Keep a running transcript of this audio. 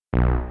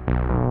And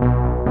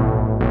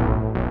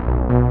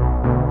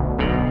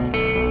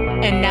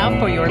now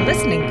for your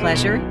listening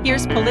pleasure,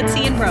 here's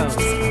Polizzi and Rose,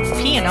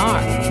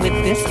 P&R with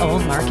This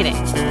Old Marketing.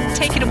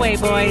 Take it away,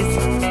 boys.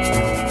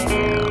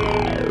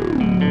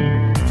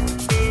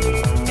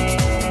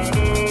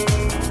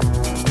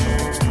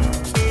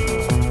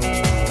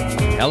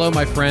 Hello,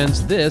 my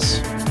friends.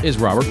 This is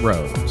Robert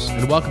Rose,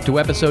 and welcome to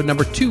episode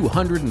number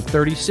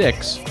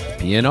 236 of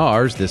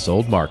P&R's This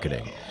Old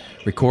Marketing.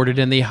 Recorded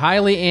in the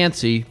highly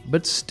antsy,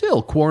 but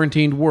still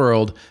quarantined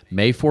world,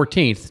 May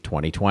 14th,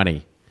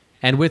 2020.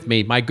 And with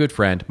me, my good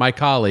friend, my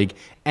colleague,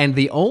 and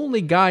the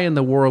only guy in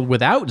the world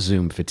without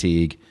Zoom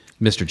fatigue,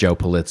 Mr. Joe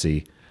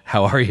Polizzi.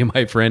 How are you,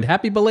 my friend?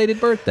 Happy belated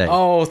birthday.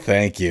 Oh,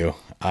 thank you.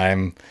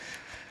 I'm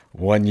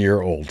 1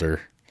 year older.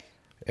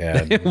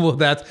 And well,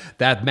 that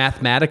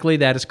mathematically,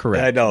 that is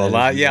correct. I know. A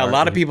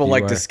lot of people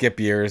like to skip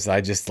years. I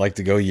just like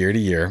to go year to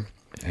year.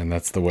 And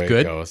that's the way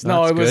good. It goes.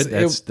 No, it was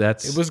good.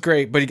 It was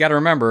great. But you got to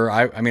remember,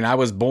 I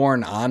was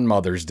born on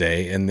Mother's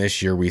Day, and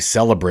this year we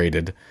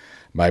celebrated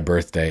my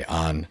birthday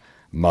on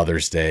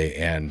Mother's Day,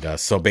 and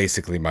so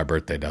basically my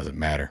birthday doesn't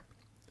matter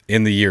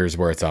in the years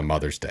where it's on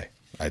Mother's Day.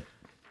 I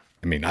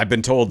mean, I've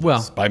been told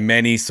this by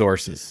many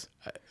sources.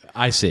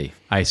 I see.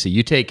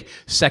 You take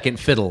second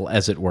fiddle,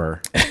 as it were.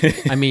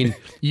 I mean,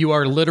 you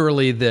are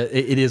literally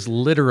it is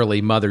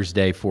literally Mother's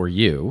Day for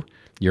you,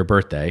 your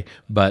birthday,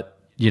 but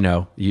you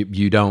know,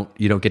 you don't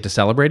get to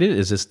celebrate it.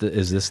 Is this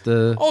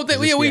the? Oh,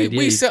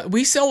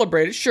 we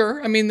celebrated.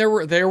 Sure. I mean,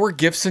 there were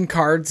gifts and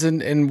cards,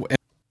 and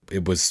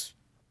it was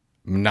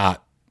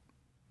not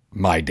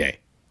my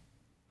day.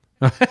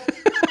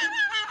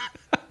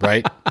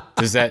 Right?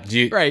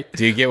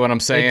 Do you get what I'm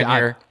saying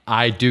here?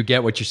 I do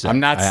get what you're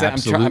saying.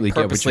 I'm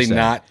purposely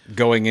not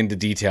going into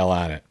detail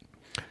on it.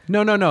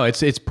 No.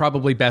 It's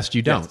probably best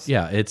you don't.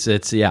 Yes.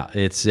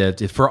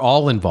 It's for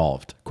all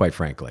involved, quite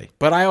frankly.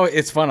 But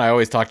it's fun. I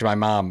always talk to my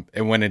mom,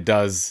 and when it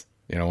does,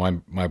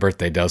 when my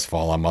birthday does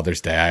fall on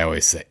Mother's Day, I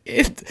always say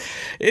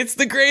it's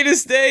the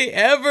greatest day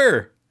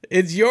ever.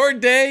 It's your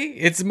day.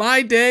 It's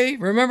my day.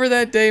 Remember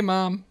that day,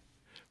 Mom?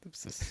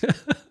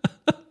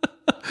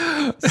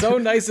 So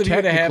nice of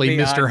you to have me,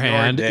 Mr.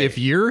 Hand. If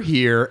you're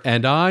here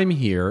and I'm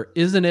here,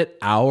 isn't it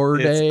our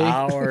day?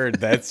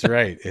 That's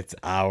right. It's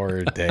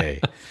our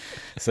day.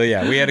 So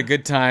yeah, we had a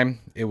good time.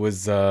 It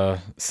was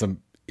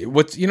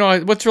what's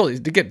really,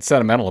 to get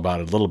sentimental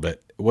about it a little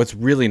bit. What's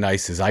really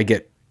nice is I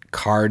get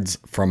cards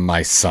from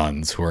my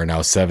sons who are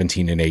now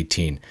 17 and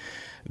 18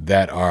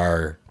 that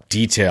are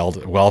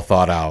detailed, well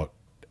thought out,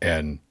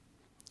 and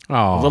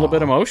a little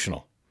bit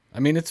emotional. I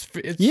mean, it's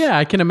yeah,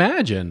 I can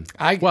imagine.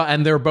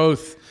 And they're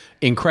both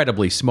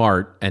incredibly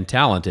smart and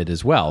talented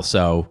as well.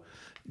 So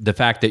the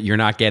fact that you're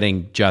not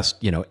getting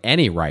just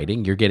any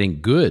writing, you're getting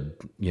good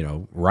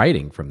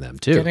writing from them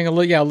too. Getting a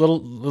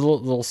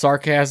little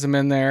sarcasm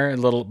in there,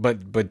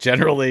 but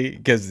generally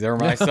because they're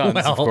my sons,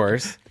 of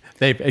course.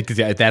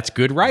 That's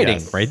good writing,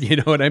 yes. Right? You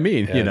know what I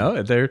mean?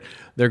 Yeah.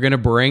 They're gonna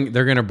bring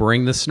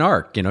the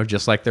snark,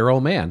 just like their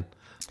old man.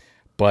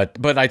 But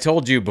I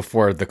told you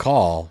before the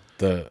call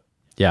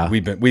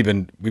we've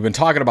been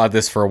talking about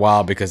this for a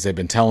while because they've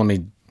been telling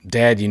me,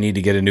 Dad, you need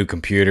to get a new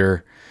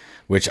computer,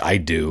 which I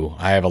do.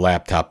 I have a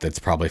laptop that's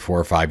probably 4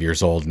 or 5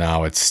 years old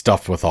now. It's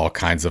stuffed with all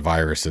kinds of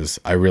viruses.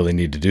 I really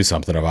need to do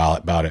something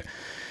about it.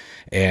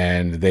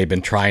 And they've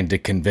been trying to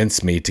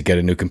convince me to get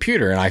a new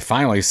computer. And I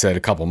finally said a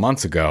couple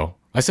months ago,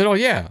 I said, "Oh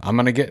yeah, I'm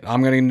gonna get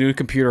a new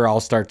computer. I'll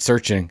start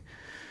searching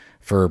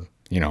for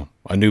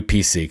a new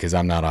PC because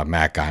I'm not a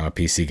Mac guy. I'm a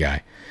PC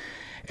guy."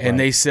 And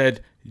They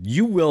said,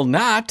 "You will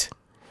not."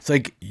 It's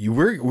like,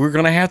 we're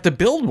going to have to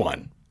build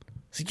one.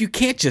 It's like, you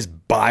can't just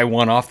buy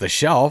one off the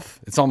shelf.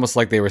 It's almost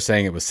like they were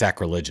saying it was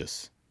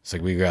sacrilegious. It's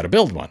like, we got to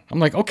build one. I'm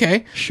like,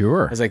 okay.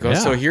 Sure. I was like,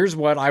 So here's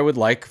what I would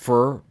like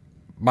for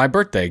my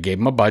birthday. I gave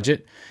them a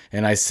budget,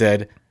 and I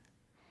said,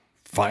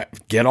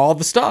 get all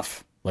the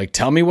stuff. Like,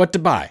 tell me what to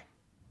buy.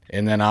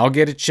 And then I'll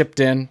get it shipped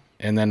in,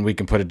 and then we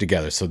can put it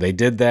together. So they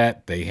did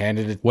that. They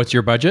handed it. What's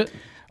your budget?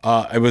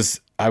 I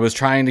was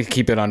trying to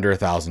keep it under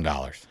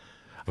 $1,000.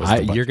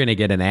 You're going to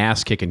get an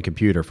ass-kicking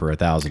computer for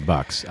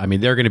 $1,000. I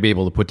mean, they're going to be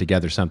able to put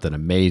together something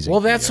amazing. Well,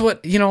 that's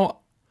what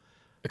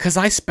because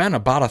I spent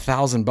about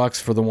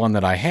 $1,000 for the one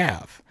that I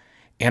have,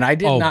 and I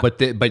did not. But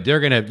they're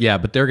going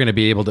to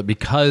be able to,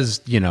 because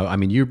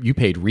you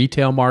paid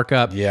retail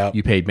markup,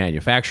 you paid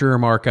manufacturer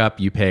markup,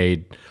 you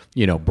paid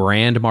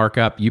brand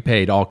markup, you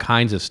paid all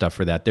kinds of stuff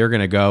for that. They're going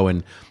to go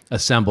and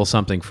assemble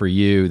something for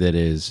you that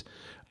is,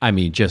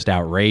 just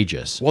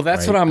outrageous. Well,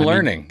 that's what I'm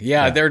learning.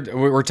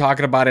 We're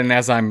talking about it, and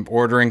as I'm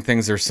ordering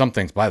things, there's some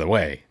things, by the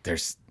way,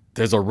 there's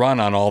a run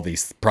on all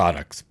these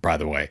products, by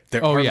the way.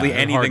 Hardly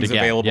anything's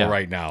available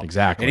right now.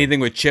 Exactly. Anything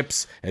with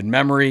chips and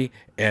memory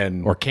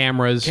or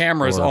cameras.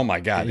 Oh my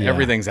God,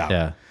 everything's out.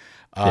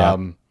 Yeah.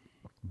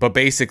 But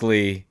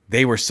basically,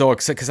 they were so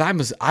excited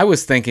because I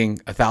was thinking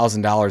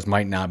 $1,000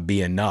 might not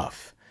be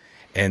enough,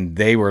 and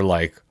they were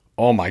like,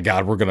 "Oh my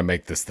God, we're gonna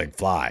make this thing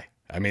fly."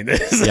 I mean,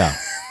 this. Yeah.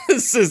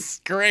 This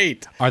is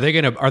great. Are they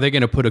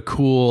gonna put a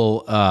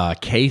cool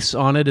case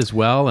on it as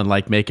well, and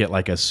like make it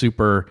like a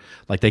super,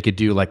 like they could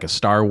do like a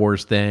Star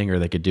Wars thing, or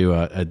they could do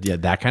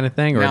that kind of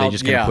thing, or are they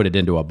just gonna put it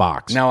into a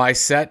box? Now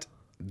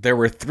there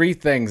were 3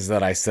 things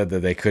that I said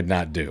that they could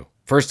not do.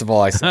 First of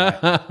all,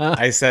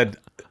 I said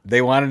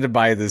they wanted to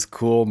buy this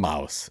cool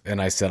mouse,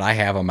 and I said I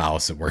have a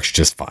mouse that works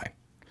just fine.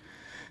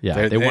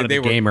 Yeah, they wanted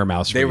a gamer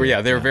mouse. They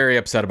were very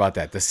upset about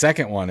that. The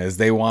second one is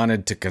they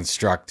wanted to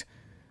construct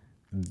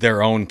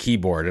their own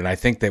keyboard, and I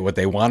think that what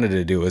they wanted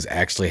to do is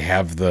actually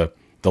have the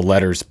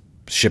letters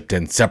shipped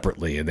in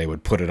separately, and they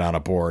would put it on a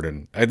board.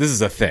 And this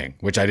is a thing,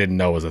 which I didn't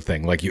know was a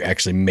thing. Like you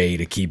actually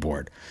made a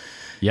keyboard.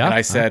 Yeah. And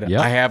I said,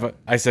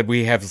 I said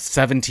we have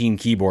 17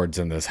 keyboards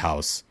in this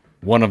house.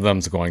 One of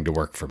them's going to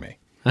work for me.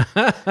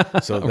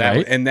 So that,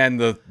 right. And then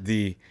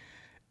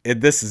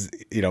this is,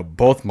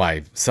 both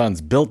my sons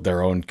built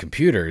their own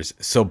computers,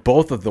 so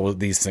both of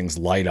these things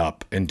light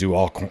up and do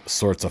all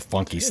sorts of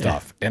funky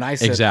stuff. And I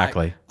said,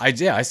 exactly. I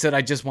said,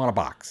 I just want a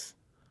box.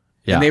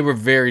 Yeah. And they were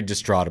very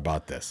distraught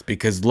about this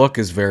because look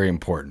is very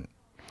important.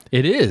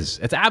 It is.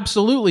 It's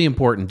absolutely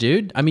important,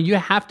 dude. I mean, you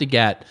have to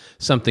get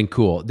something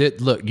cool.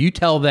 Look, you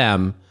tell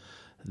them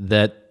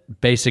that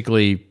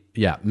basically,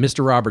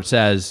 Mr. Robert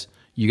says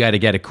you got to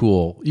get a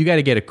cool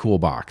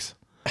box.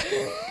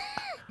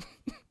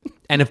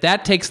 And if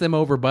that takes them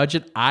over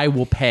budget, I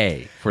will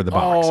pay for the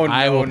box.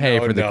 I will pay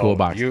for the cool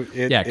box.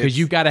 Because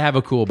you've got to have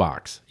a cool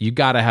box. You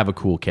got to have a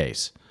cool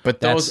case. But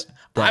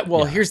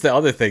here's the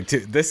other thing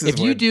too. If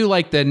you do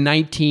like the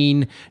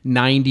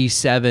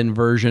 1997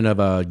 version of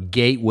a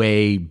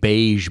Gateway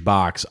beige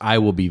box, I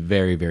will be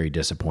very, very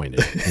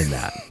disappointed in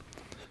that.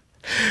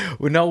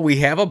 Well, no, we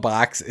have a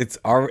box.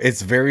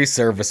 It's very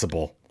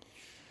serviceable.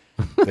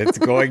 It's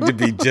going to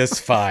be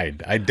just fine.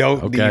 I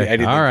don't need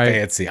anything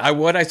fancy.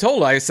 What I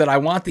told her, I said, I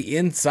want the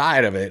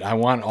inside of it. I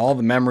want all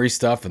the memory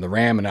stuff and the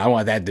RAM, and I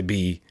want that to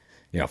be,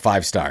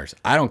 5 stars.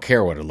 I don't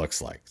care what it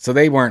looks like. So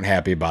they weren't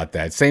happy about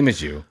that. Same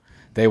as you.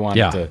 They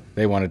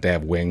wanted to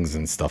have wings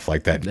and stuff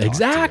like that.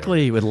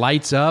 Exactly, with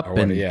lights up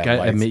lights.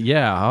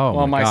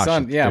 Well, my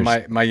son,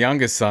 my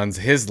youngest son's,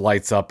 his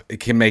lights up. It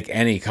can make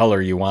any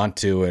color you want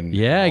to, and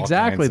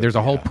exactly. There's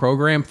a whole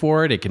program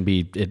for it. It can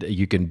be.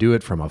 You can do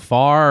it from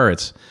afar.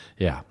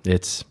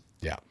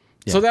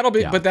 So that'll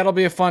be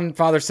a fun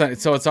father-son.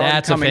 So it's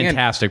already coming in. That's a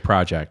fantastic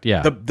project.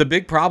 Yeah. The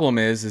big problem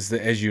is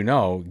that, as you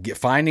know,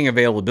 finding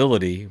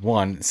availability.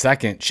 One,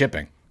 second,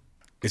 shipping.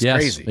 It's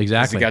crazy.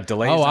 Exactly. You got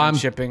delays on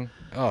shipping.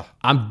 Oh.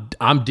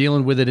 I'm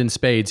dealing with it in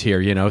spades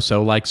here,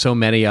 so like so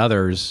many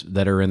others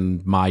that are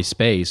in my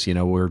space,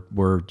 we're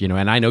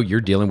and I know you're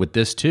dealing with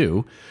this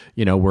too.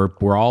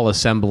 We're all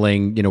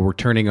assembling, we're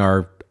turning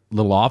our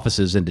little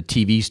offices into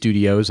TV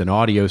studios and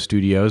audio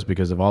studios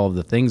because of all of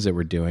the things that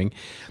we're doing.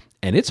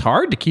 And it's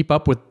hard to keep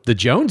up with the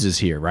Joneses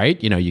here,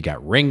 right? You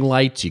got ring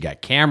lights, you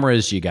got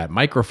cameras, you got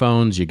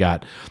microphones, you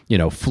got,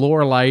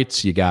 floor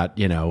lights, you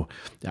got,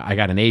 I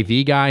got an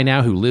AV guy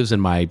now who lives in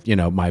my,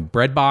 my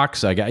bread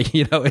box. I got,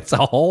 it's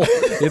a whole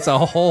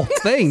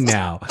thing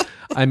now.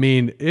 I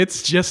mean,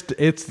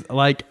 it's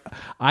like,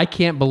 I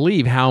can't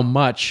believe how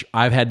much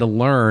I've had to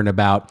learn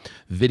about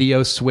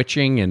video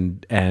switching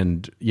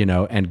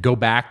and go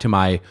back to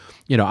my,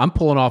 I'm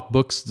pulling off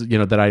books,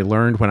 that I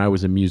learned when I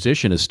was a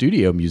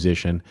studio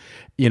musician,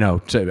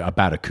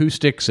 about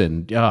acoustics,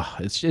 and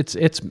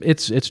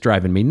it's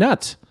driving me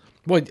nuts.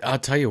 Well, I'll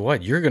tell you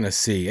what, you're going to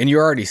see, and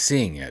you're already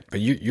seeing it,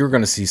 but you're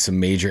going to see some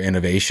major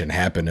innovation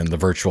happen in the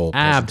virtual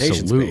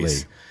presentation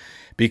space.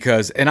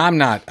 Because, and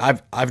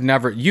I've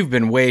never, you've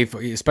been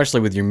especially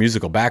with your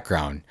musical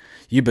background,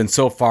 you've been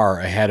so far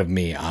ahead of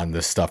me on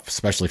this stuff,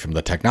 especially from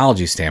the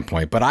technology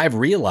standpoint. But I've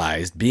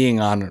realized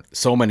being on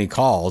so many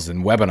calls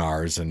and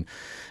webinars, and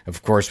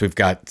of course we've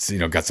got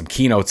some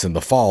keynotes in the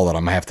fall that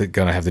I'm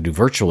going to have to do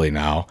virtually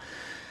now.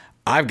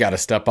 I've got to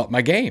step up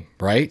my game,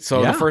 right?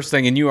 So the first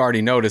thing, and you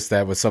already noticed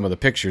that with some of the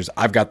pictures,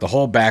 I've got the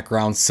whole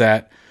background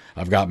set.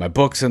 I've got my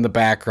books in the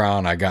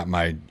background. I got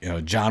my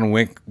John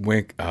Wick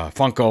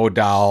Funko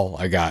doll.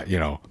 I got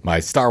my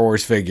Star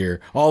Wars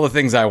figure. All the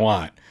things I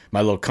want.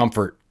 My little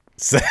comfort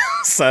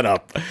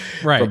setup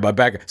for my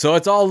back. So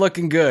it's all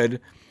looking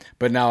good.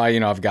 But now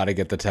I've got to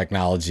get the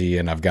technology,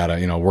 and I've got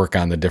to work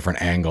on the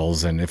different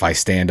angles, and if I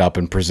stand up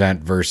and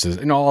present versus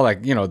all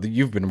that.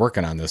 You've been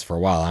working on this for a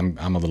while.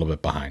 I'm a little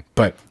bit behind,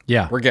 but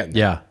we're getting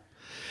there.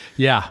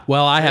 Yeah.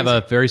 Well, I have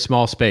a very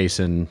small space,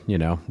 and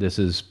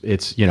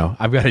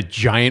I've got a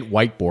giant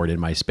whiteboard in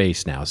my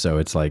space now. So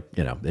it's like,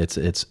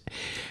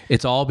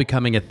 it's all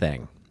becoming a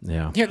thing.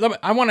 Yeah. Here,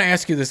 I want to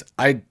ask you this.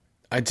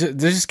 This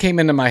just came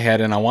into my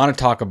head, and I want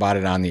to talk about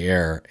it on the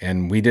air,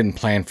 and we didn't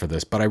plan for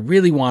this, but I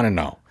really want to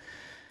know,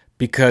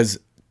 because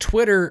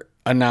Twitter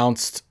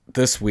announced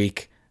this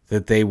week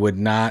that they would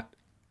not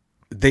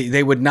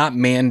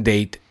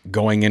mandate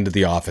going into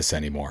the office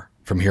anymore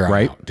from here on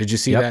out. Did you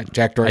see that?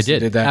 Jack Dorsey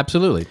did that?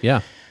 Absolutely.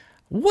 Yeah.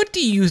 What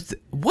do you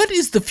what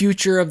is the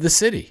future of the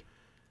city?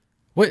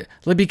 What?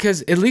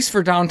 Because at least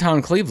for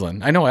downtown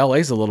Cleveland, I know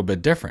LA's a little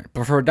bit different,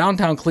 but for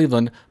downtown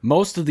Cleveland,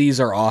 most of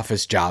these are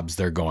office jobs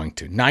they're going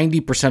to.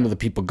 90% of the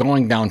people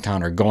going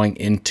downtown are going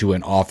into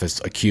an office,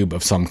 a cube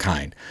of some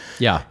kind.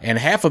 Yeah. And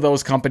half of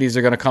those companies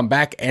are going to come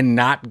back and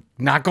not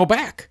go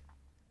back.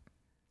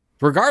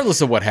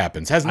 Regardless of what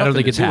happens. Has nothing I don't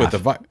think to it's do half.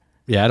 with the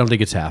Yeah, I don't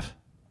think it's half.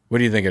 What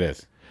do you think it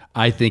is?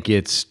 I think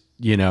it's,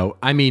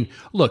 I mean,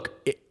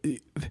 look,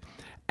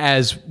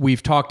 as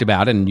we've talked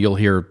about, and you'll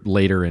hear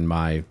later in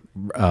my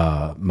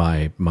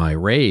my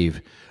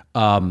rave,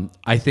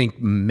 I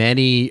think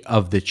many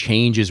of the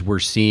changes we're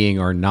seeing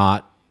are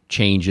not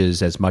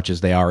changes as much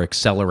as they are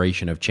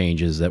acceleration of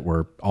changes that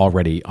were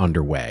already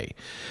underway.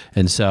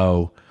 And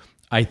so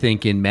I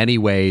think in many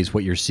ways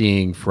what you're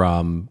seeing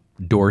from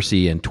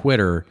Dorsey and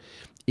Twitter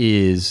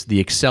is the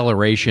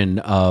acceleration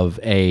of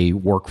a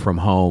work from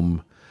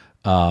home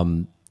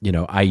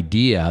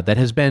idea that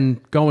has been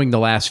going the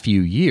last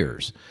few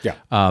years. Yeah.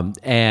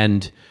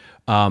 And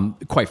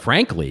quite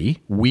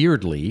frankly,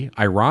 weirdly,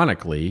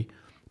 ironically,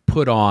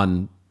 put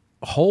on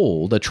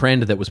hold, a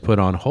trend that was put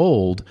on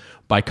hold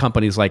by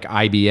companies like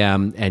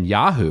IBM and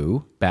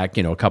Yahoo back,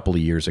 a couple of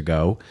years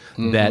ago,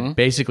 that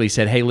basically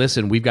said, hey,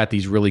 listen, we've got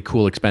these really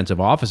cool, expensive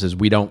offices.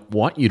 We don't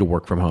want you to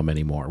work from home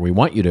anymore. We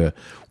want you to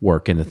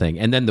work in the thing.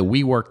 And then the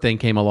WeWork thing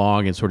came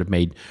along and sort of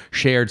made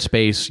shared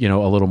space, a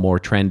little more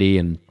trendy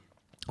and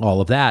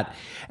all of that.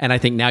 And I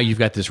think now you've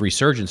got this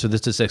resurgence. So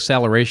this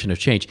acceleration of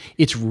change.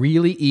 It's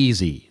really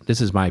easy.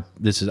 I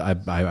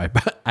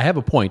have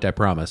a point, I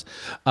promise,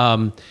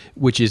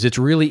 which is it's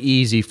really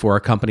easy for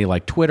a company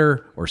like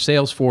Twitter or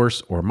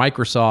Salesforce or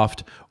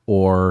Microsoft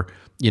or,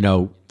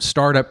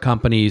 startup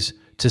companies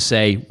to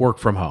say work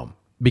from home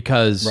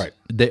because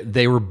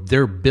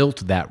they're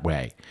built that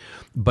way.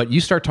 But you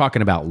start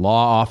talking about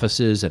law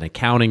offices and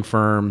accounting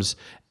firms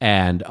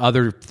and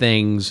other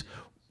things,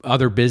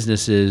 other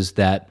businesses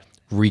that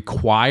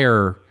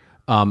require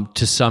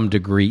to some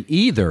degree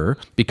either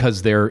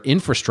because their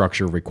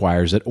infrastructure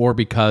requires it or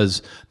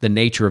because the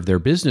nature of their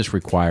business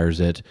requires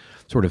it,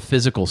 sort of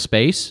physical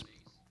space,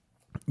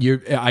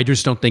 I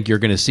just don't think you're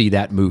going to see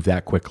that move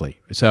that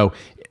quickly. So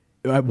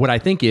what I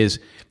think is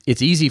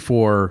it's easy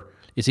for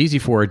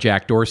a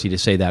Jack Dorsey to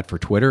say that for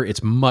Twitter.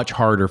 It's much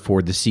harder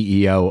for the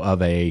CEO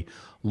of a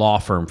law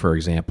firm, for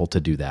example, to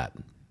do that.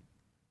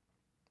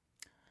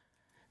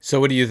 So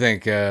what do you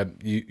think?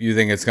 You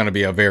think it's going to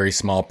be a very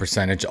small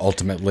percentage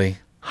ultimately?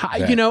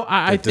 I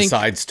think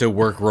decides to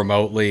work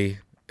remotely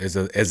as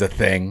a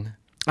thing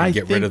and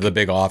get rid of the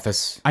big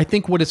office. I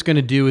think what it's going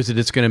to do is that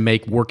it's going to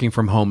make working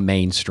from home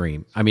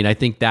mainstream. I mean, I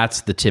think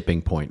that's the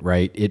tipping point,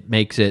 right? It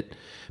makes it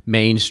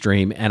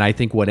mainstream, and I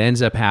think what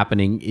ends up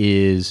happening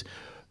is,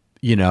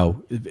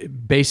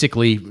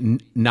 basically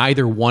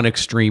neither one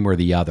extreme or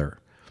the other.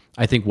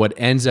 I think what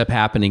ends up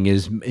happening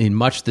is in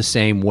much the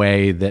same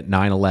way that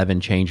 9/11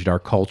 changed our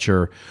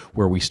culture,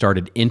 where we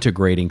started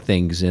integrating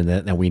things in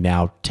that we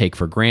now take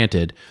for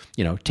granted,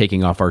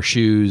 taking off our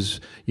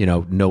shoes,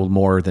 no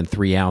more than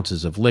 3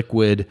 ounces of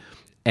liquid,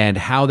 and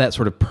how that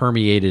sort of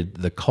permeated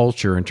the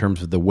culture in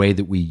terms of the way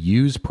that we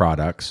use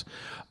products.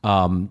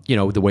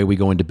 The way we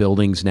go into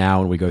buildings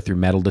now and we go through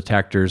metal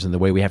detectors and the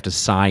way we have to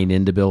sign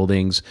into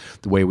buildings,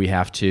 the way we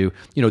have to,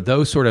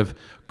 those sort of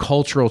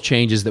cultural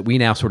changes that we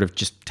now sort of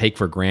just take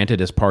for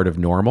granted as part of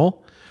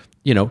normal.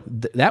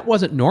 That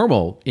wasn't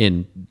normal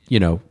in,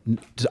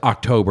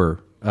 October,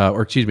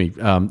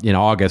 in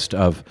August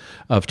of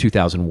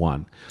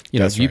 2001.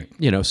 That's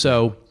right.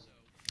 So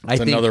I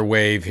think another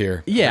wave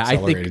here. Yeah, I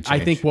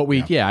think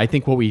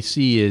what we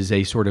see is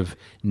a sort of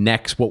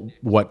next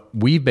what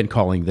we've been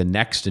calling the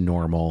next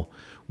normal,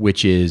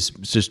 which is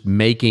just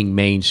making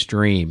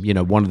mainstream.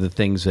 One of the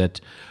things that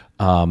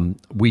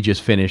we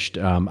just finished.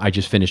 I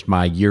just finished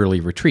my yearly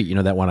retreat.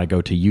 That one I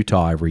go to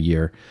Utah every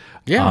year.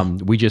 Yeah.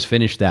 We just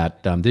finished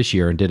that this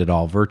year and did it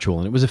all virtual,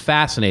 and it was a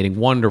fascinating,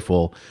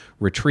 wonderful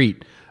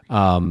retreat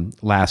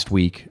last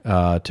week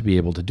to be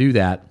able to do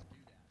that.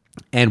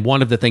 And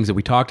one of the things that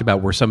we talked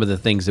about were some of the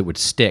things that would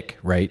stick,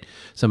 right?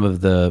 Some of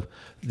the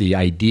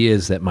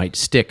ideas that might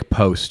stick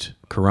post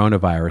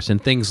coronavirus,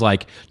 and things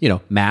like,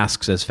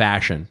 masks as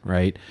fashion,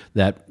 right?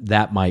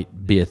 That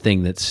might be a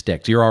thing that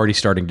sticks. You're already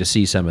starting to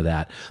see some of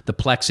that. The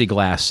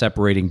plexiglass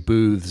separating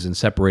booths and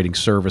separating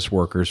service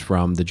workers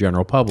from the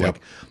general public.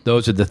 Yep.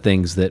 Those are the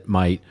things that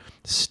might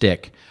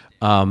stick.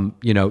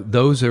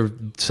 Those are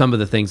some of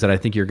the things that I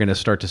think you're going to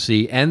start to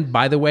see. And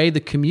by the way,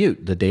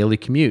 the daily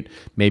commute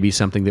may be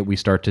something that we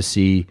start to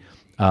see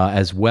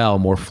as well,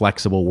 more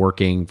flexible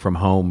working from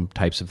home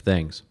types of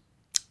things.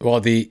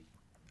 Well,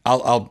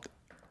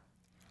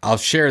 I'll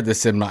share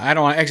this in my,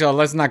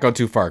 let's not go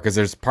too far because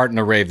there's part in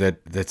the rave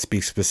that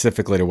speaks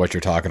specifically to what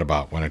you're talking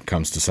about when it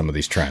comes to some of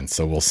these trends.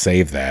 So we'll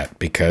save that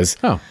because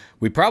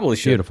we probably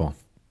should. Beautiful.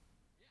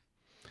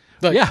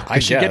 Look, I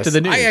should get to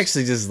the news. I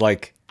actually just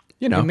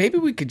maybe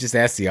we could just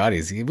ask the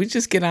audience. We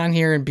just get on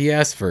here and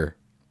BS for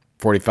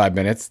 45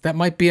 minutes. That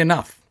might be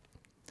enough.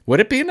 Would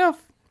it be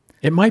enough?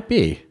 It might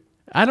be.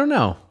 I don't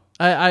know.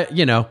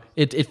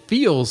 It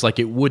feels like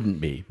it wouldn't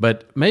be,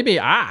 but maybe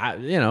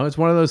it's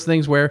one of those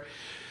things where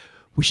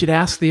We should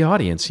ask the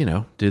audience,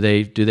 do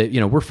they,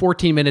 we're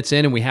 14 minutes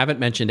in and we haven't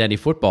mentioned any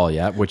football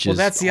yet, which is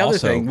that's the other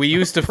thing. We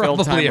used to fill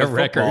time with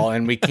football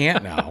and we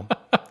can't now.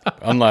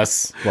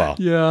 Unless,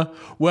 Yeah.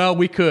 Well,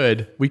 we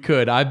could.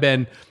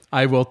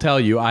 I will tell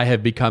you, I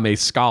have become a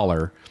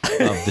scholar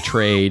of the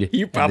trade.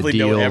 You probably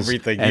know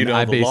everything. You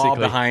know the law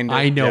behind it.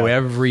 I know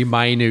every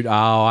minute.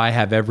 I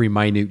have every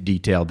minute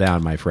detail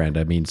down, my friend.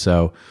 I mean,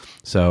 so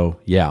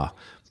yeah.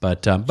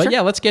 But sure.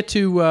 Yeah, let's get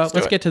to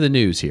the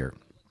news here.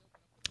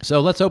 So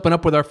let's open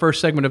up with our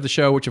first segment of the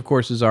show, which of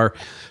course is our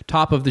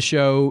top of the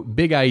show,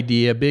 big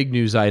idea, big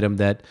news item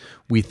that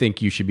we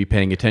think you should be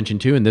paying attention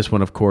to. And this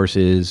one, of course,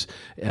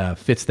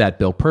 fits that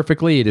bill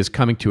perfectly. It is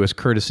coming to us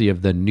courtesy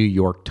of the New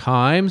York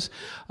Times.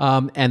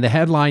 And the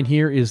headline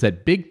here is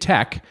that big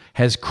tech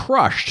has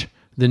crushed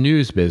the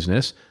news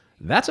business.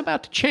 That's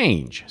about to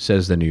change,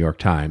 says the New York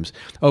Times.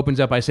 Opens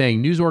up by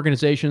saying news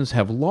organizations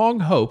have long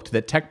hoped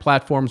that tech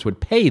platforms would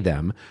pay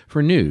them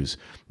for news.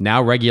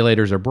 Now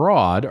regulators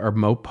abroad are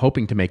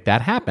hoping to make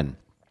that happen.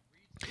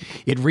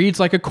 It reads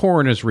like a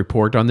coroner's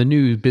report on the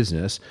news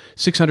business,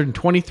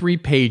 623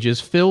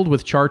 pages filled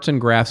with charts and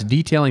graphs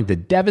detailing the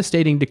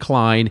devastating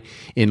decline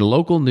in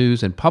local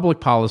news and public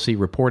policy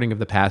reporting of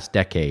the past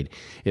decade.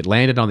 It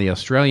landed on the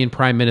Australian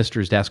Prime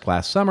Minister's desk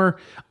last summer,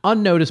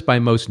 unnoticed by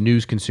most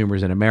news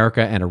consumers in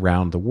America and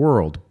around the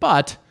world.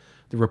 But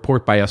the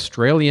report by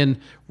Australian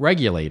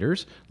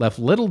regulators left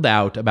little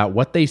doubt about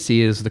what they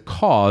see as the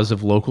cause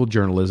of local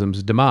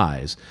journalism's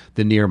demise,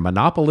 the near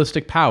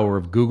monopolistic power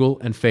of Google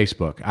and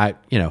Facebook.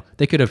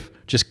 They could have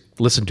just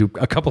listened to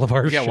a couple of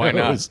our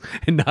shows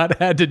and not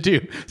had to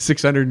do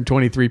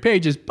 623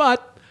 pages,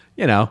 but,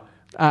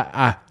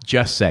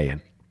 just saying.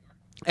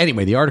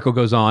 Anyway, the article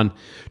goes on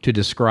to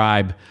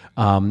describe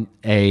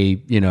a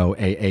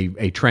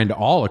trend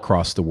all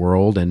across the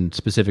world, and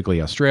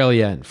specifically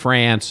Australia and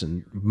France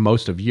and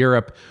most of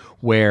Europe,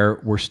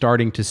 where we're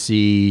starting to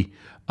see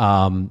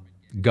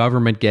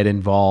government get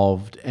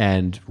involved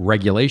and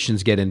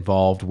regulations get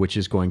involved, which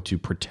is going to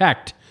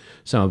protect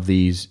some of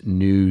these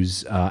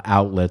news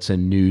outlets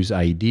and news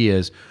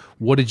ideas.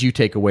 What did you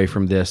take away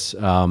from this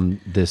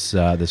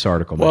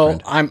article, my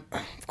friend?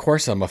 Of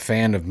course, I'm a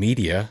fan of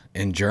media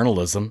and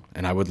journalism,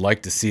 and I would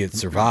like to see it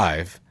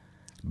survive.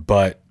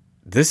 But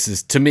this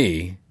is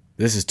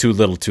too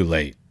little, too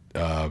late.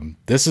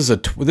 This has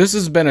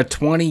been a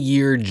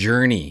 20-year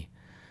journey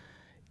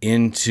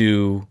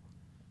into.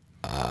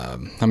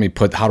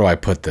 How do I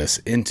put this?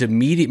 Into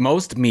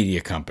most media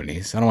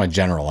companies. I don't want to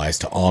generalize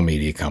to all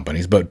media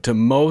companies, but to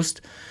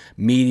most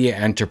media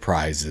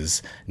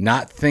enterprises,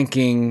 not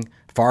thinking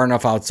far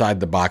enough outside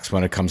the box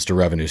when it comes to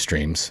revenue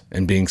streams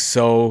and being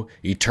so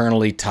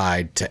eternally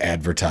tied to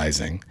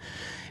advertising.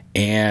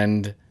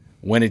 And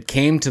when it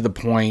came to the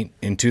point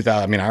in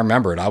 2000, I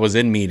remember it. I was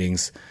in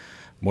meetings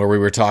where we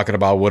were talking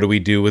about what do we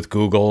do with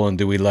Google and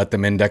do we let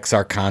them index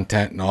our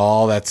content and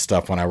all that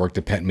stuff when I worked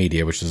at Pent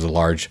Media, which is a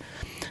large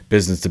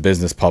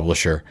business-to-business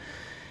publisher.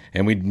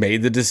 And we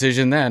made the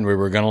decision then we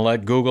were going to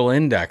let Google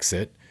index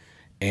it.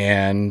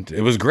 And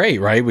it was great,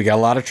 right? We got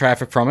a lot of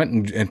traffic from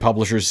it, and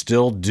publishers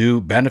still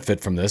do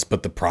benefit from this.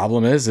 But the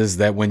problem is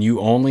that when you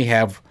only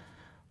have,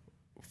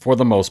 for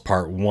the most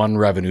part, one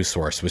revenue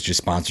source, which is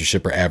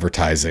sponsorship or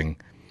advertising,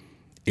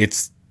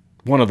 it's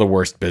one of the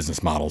worst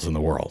business models in the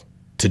world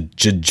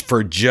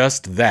for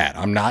just that.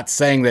 I'm not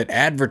saying that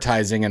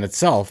advertising in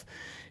itself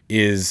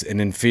is an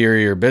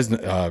inferior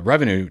business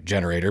revenue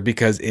generator,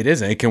 because it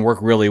isn't. It can work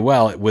really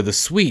well with a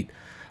suite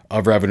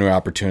of revenue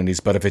opportunities,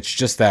 but if it's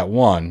just that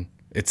one,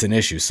 it's an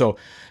issue. So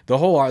the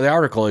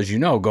article, as you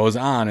know, goes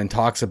on and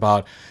talks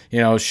about,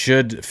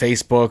 should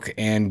Facebook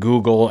and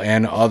Google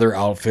and other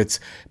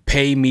outfits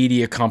pay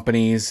media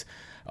companies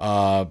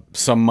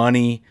some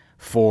money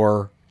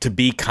to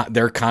be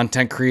their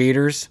content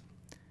creators?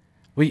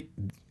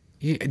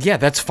 Yeah,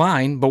 that's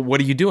fine, but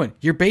what are you doing?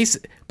 You're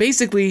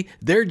basically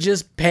they're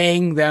just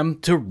paying them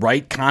to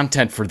write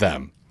content for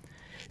them.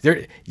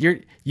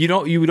 You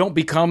don't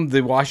become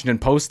the Washington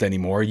Post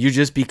anymore. You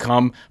just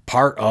become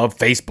part of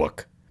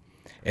Facebook.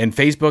 And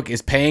Facebook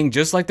is paying,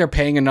 just like they're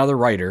paying another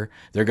writer,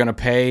 they're going to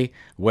pay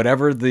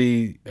whatever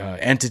the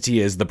entity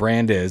is, the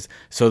brand is,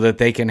 so that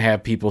they can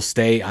have people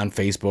stay on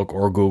Facebook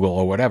or Google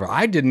or whatever.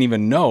 I didn't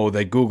even know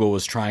that Google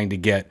was trying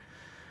to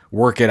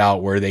work it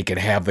out where they could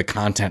have the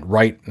content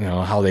right,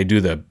 how they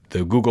do the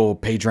Google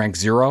PageRank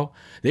 0.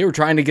 They were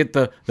trying to get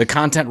the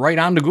content right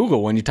onto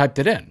Google when you typed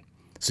it in.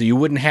 So you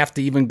wouldn't have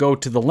to even go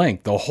to the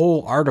link. The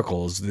whole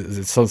article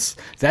so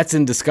that's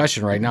in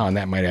discussion right now, and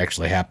that might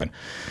actually happen.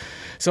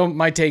 So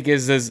my take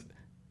is,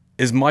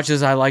 as much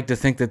as I like to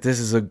think that this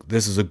is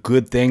a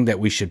good thing, that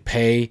we should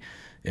pay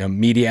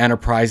media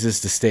enterprises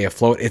to stay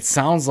afloat, it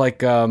sounds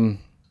like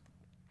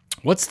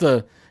what's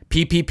the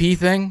PPP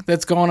thing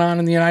that's going on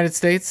in the United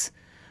States?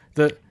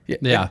 That's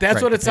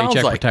right, what it sounds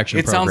like.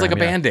 It sounds like a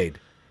Band-Aid.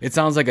 It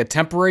sounds like a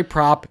temporary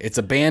prop. It's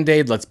a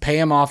Band-Aid. Let's pay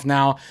them off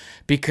now,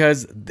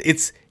 because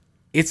it's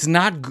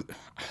not.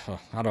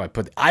 How do I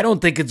put it? I don't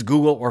think it's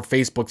Google or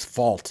Facebook's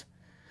fault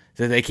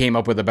that they came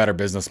up with a better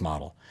business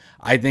model.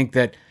 I think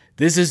that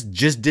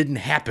just didn't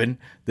happen.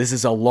 This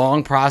is a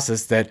long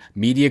process that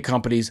media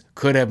companies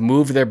could have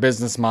moved their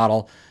business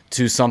model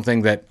to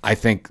something that I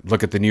think,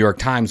 look at the New York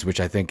Times, which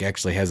I think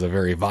actually has a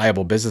very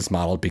viable business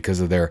model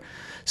because of their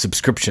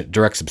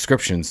direct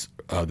subscriptions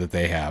that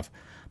they have.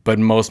 But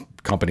most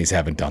companies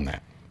haven't done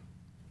that.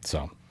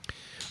 So,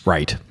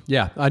 right.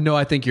 Yeah. No,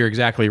 I think you're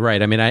exactly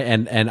right. I mean,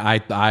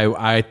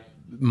 I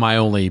my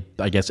only,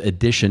 I guess,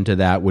 addition to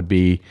that would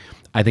be,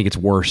 I think it's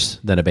worse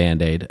than a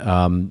Band-Aid,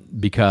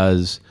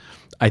 because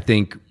I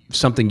think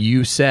something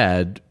you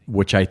said,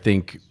 which I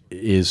think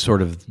is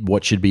sort of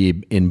what should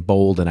be in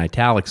bold and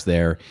italics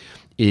there,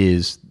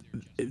 is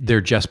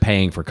they're just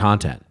paying for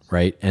content,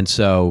 right? And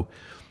so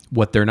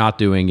what they're not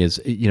doing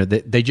is,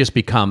 they just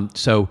become,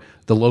 so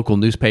the local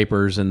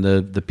newspapers and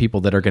the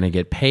people that are going to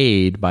get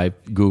paid by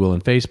Google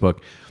and Facebook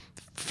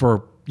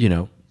for,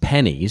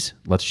 pennies,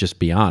 let's just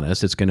be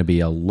honest, it's going to be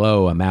a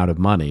low amount of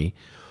money.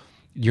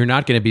 You're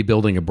not going to be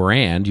building a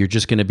brand. You're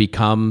just going to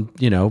become,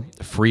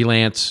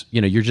 freelance.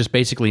 You're just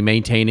basically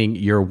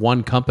you're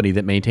one company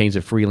that maintains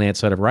a freelance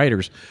set of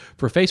writers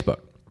for Facebook,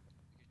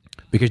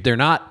 because they're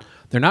not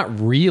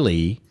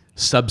really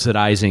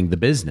subsidizing the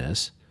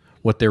business.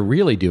 What they're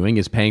really doing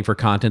is paying for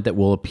content that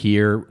will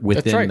appear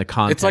within the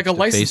context of Facebook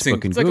and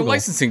Google. It's like a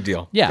licensing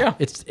deal. Yeah.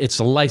 It's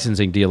a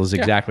licensing deal is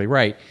exactly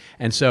right.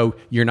 And so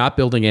you're not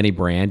building any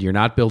brand. You're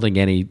not building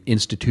any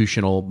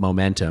institutional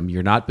momentum.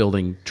 You're not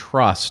building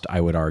trust, I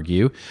would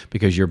argue,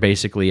 because you're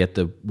basically at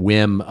the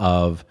whim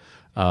of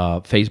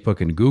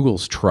Facebook and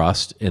Google's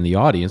trust in the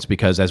audience,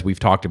 because as we've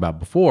talked about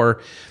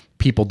before,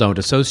 people don't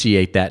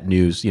associate that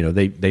news.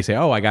 They say,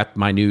 oh, I got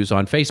my news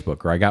on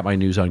Facebook, or I got my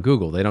news on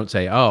Google. They don't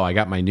say, oh, I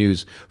got my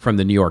news from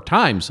the New York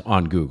Times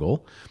on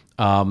Google.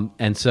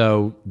 And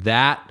so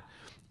that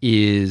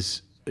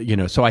is,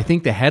 so I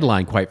think the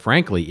headline, quite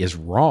frankly, is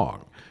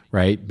wrong,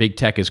 right? Big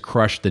tech has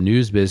crushed the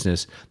news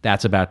business.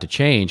 That's about to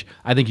change.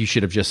 I think you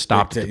should have just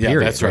stopped at the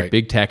period. That's right.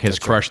 Big tech has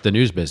crushed the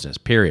news business,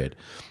 period.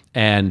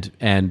 And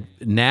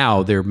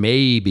now there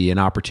may be an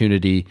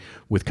opportunity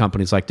with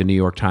companies like the New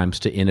York Times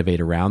to innovate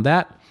around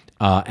that.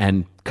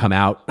 And come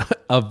out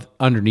of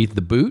underneath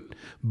the boot,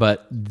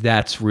 but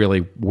that's really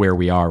where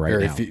we are right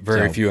now.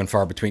 Very few and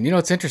far between.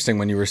 It's interesting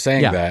when you were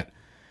saying that.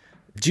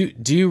 Do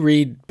you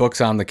read books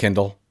on the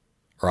Kindle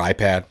or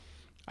iPad?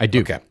 I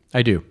do. Okay,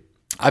 I do.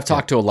 I've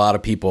talked to a lot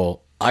of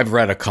people. I've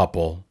read a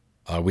couple.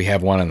 We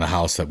have one in the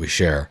house that we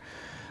share,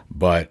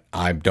 but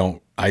I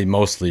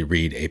mostly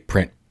read a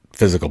print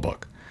physical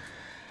book.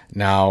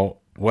 Now,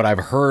 what I've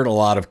heard a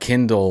lot of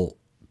Kindle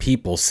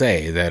people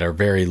say that are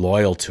very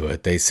loyal to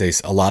it, they say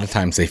a lot of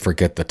times they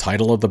forget the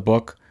title of the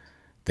book.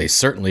 They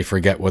certainly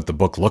forget what the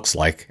book looks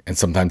like, and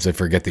sometimes they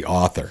forget the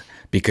author,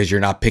 because you're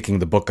not picking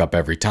the book up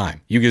every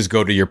time. You just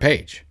go to your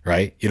page,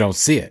 right? You don't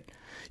see it.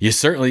 You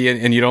certainly,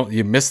 and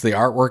you miss the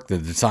artwork, the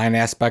design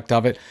aspect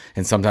of it,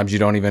 and sometimes you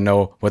don't even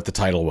know what the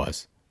title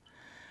was.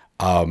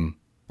 I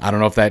don't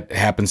know if that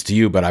happens to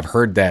you, but I've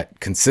heard that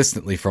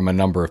consistently from a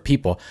number of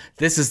people.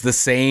 This is the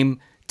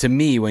same to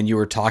me when you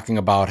were talking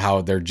about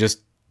how they're just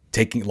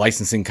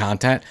licensing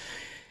content.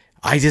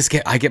 I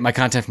get my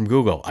content from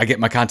Google. I get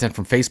my content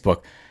from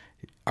Facebook.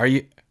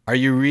 Do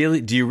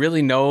you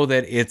really know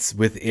that it's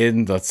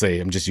within, let's say,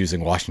 I'm just using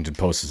Washington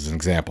Post as an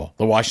example,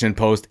 the Washington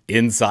Post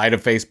inside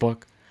of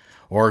Facebook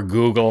or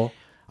Google?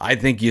 I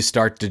think you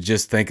start to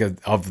just think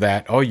of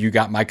that. Oh, you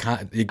got my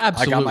content.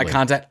 I got my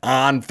content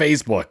on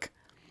Facebook.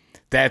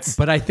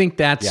 But I think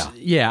that's,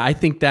 I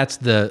think that's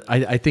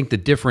I think the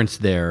difference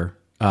there,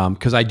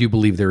 because I do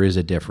believe there is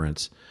a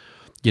difference.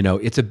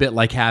 It's a bit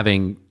like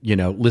having,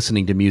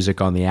 listening to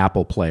music on the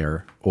Apple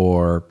player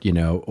or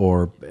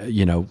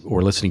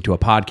listening to a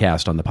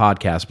podcast on the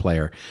podcast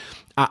player.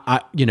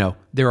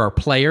 There are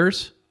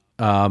players.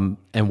 And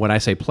when I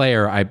say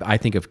player, I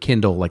think of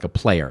Kindle like a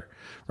player,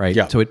 right?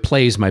 Yeah. So it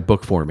plays my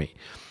book for me.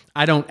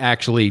 I don't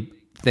actually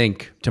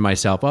think to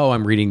myself, oh,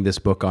 I'm reading this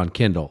book on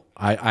Kindle.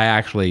 I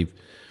actually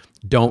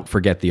don't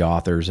forget the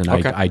authors. And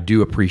I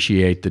do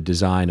appreciate the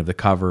design of the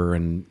cover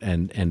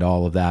and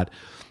all of that.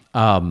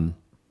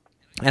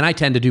 And I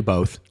tend to do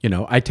both.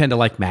 I tend to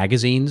like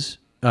magazines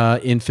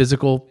in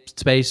physical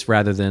space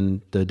rather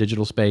than the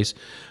digital space,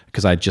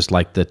 because I just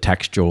like the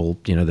textual,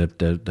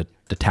 the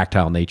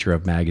tactile nature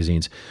of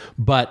magazines.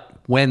 But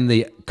when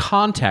the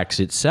context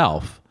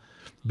itself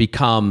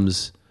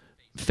becomes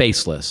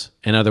faceless,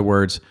 in other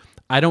words,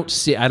 I don't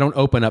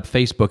open up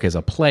Facebook as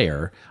a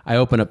player. I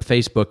open up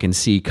Facebook and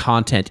see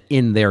content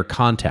in their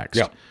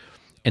context. Yeah.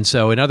 And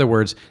so, in other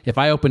words, if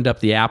I opened up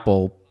the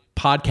Apple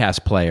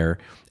podcast player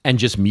and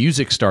just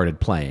music started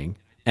playing,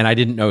 and I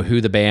didn't know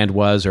who the band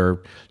was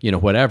or,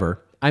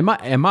 whatever, I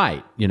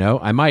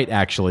might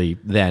actually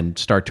then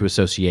start to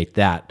associate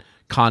that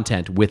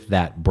content with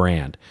that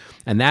brand.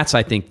 And that's,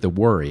 I think, the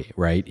worry,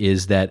 right?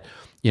 Is that,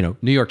 New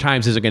York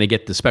Times isn't going to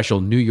get the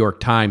special New York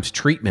Times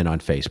treatment on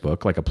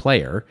Facebook like a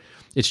player.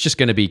 It's just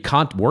going to be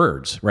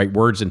words, right?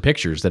 Words and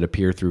pictures that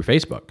appear through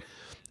Facebook.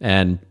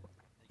 And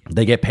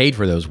they get paid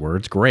for those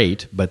words,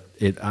 great, but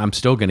I'm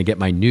still going to get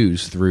my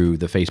news through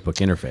the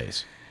Facebook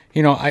interface.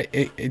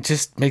 it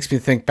just makes me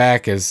think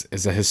back as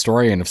a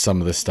historian of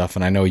some of this stuff,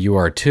 and I know you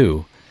are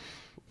too.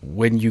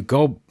 When you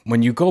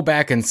go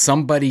back and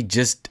somebody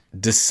just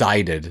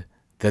decided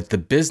that the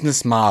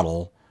business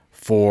model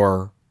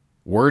for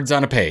words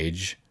on a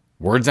page,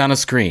 words on a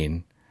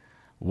screen,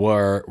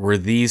 were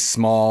these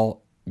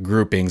small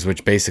groupings,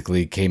 which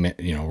basically came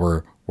in,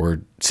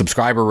 were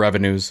subscriber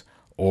revenues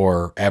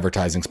or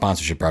advertising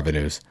sponsorship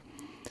revenues.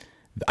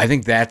 I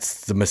think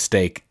that's the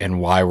mistake and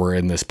why we're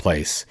in this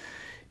place.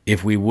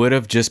 If we would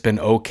have just been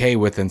okay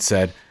with and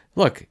said,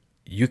 look,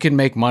 you can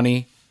make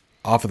money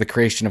off of the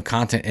creation of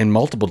content in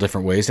multiple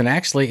different ways, and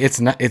actually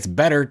it's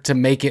better to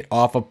make it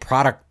off of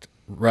product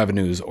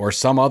revenues or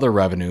some other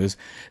revenues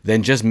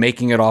than just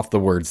making it off the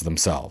words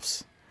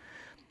themselves.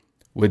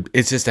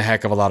 It's just a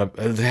heck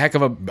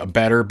of a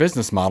better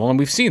business model, and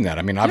we've seen that.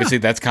 I mean, obviously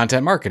that's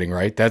content marketing,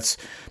 right? That's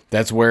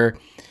where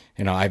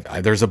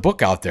there's a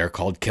book out there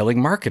called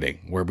Killing Marketing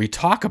where we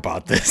talk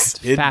about this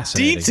in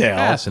detail.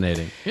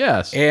 Fascinating,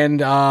 yes.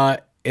 And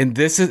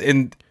this is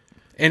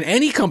and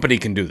any company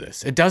can do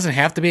this. It doesn't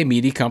have to be a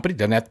media company. It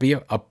doesn't have to be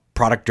a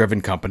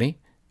product-driven company.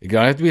 It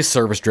doesn't have to be a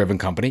service-driven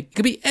company. It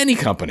could be any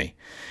company.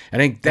 I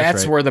think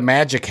that's right. Where the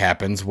magic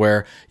happens,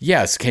 where,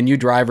 yes, can you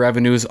drive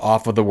revenues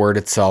off of the word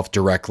itself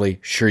directly?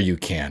 Sure you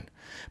can.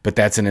 But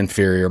that's an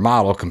inferior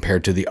model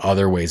compared to the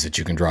other ways that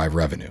you can drive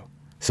revenue.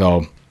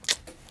 So,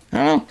 I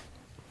don't know.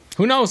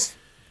 Who knows?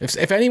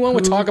 If anyone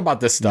would talk about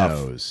this stuff.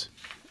 Knows?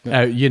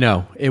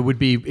 It would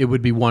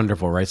be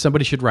wonderful, right?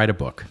 Somebody should write a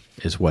book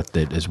is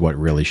what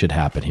really should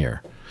happen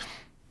here.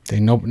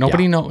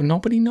 Nobody knows.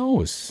 Nobody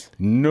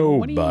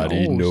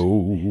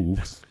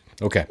knows.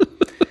 Okay.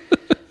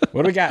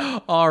 What do we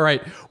got? All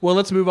right. Well,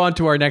 let's move on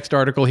to our next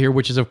article here,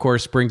 which is, of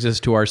course, brings us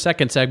to our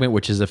second segment,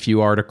 which is a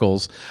few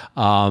articles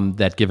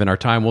that, given our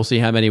time, we'll see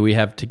how many we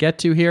have to get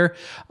to here.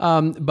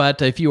 But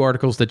a few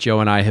articles that Joe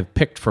and I have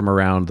picked from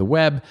around the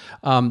web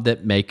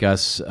that make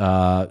us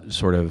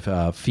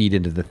feed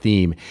into the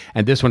theme.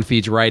 And this one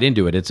feeds right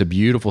into it. It's a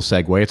beautiful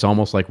segue. It's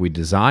almost like we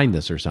designed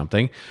this or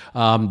something.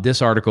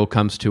 This article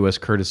comes to us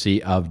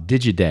courtesy of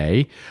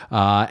Digiday.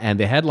 And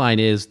the headline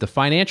is, "The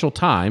Financial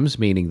Times,"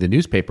 meaning the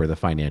newspaper, the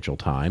Financial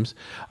Times,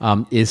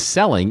 is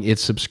selling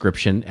its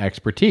subscription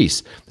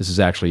expertise. This is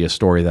actually a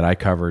story that I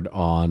covered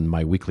on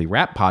my weekly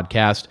Wrap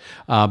podcast,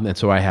 and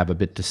so I have a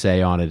bit to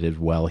say on it as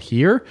well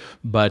here.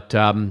 But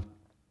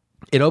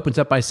it opens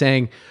up by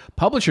saying,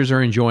 publishers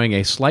are enjoying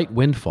a slight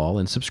windfall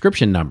in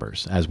subscription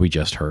numbers, as we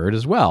just heard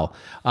as well.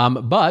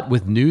 But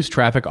with news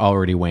traffic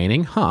already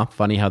waning,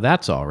 funny how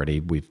that's already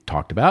we've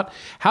talked about,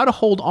 how to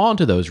hold on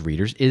to those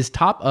readers is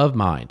top of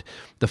mind.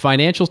 The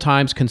Financial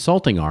Times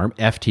consulting arm,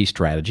 FT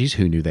Strategies,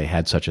 who knew they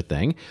had such a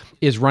thing,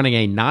 is running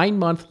a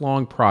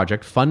 9-month-long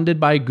project funded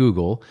by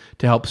Google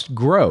to help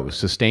grow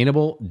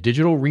sustainable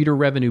digital reader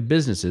revenue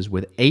businesses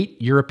with 8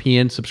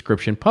 European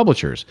subscription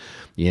publishers.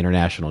 The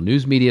International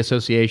News Media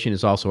Association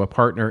is also a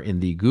partner in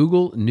the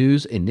Google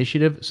News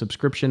Initiative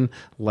Subscription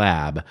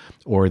Lab,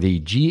 or the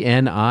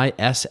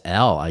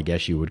GNISL, I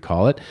guess you would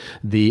call it.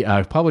 The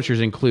publishers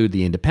include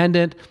The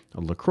Independent,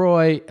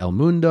 LaCroix, El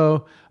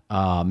Mundo,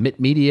 MIT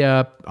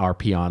Media,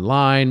 RP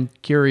Online,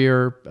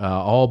 Courier,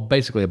 all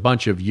basically a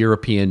bunch of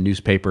European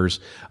newspapers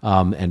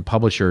and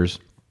publishers.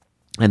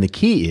 And the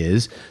key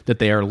is that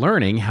they are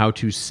learning how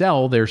to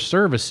sell their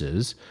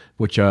services,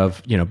 which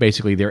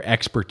basically their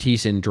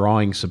expertise in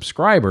drawing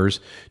subscribers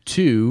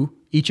to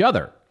each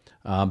other,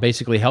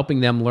 basically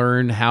helping them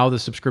learn how the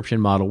subscription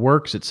model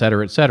works, et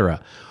cetera, et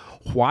cetera.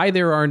 Why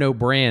there are no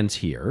brands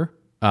here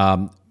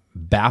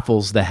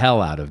baffles the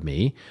hell out of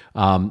me.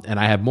 And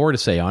I have more to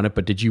say on it,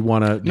 but did you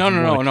want to? No.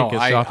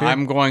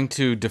 I'm going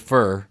to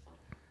defer,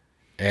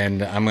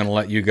 and I'm going to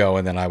let you go,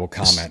 and then I will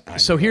comment.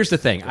 So here's the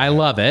thing. I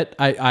love it.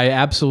 I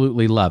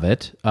absolutely love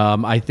it.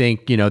 I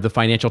think, the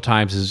Financial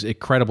Times is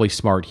incredibly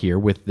smart here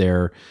with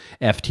their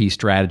FT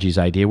Strategies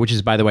idea, which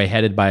is, by the way,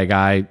 headed by a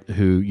guy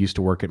who used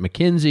to work at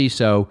McKinsey.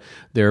 So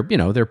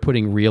they're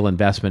putting real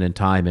investment and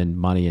time and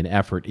money and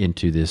effort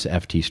into this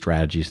FT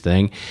Strategies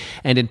thing.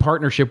 And in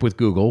partnership with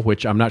Google,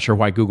 which I'm not sure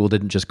why Google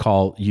didn't just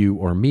call you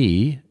or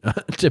me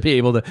to be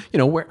able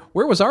to,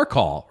 where was our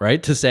call,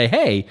 right? To say,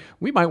 hey,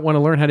 we might want to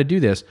learn how to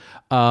do this.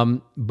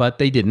 But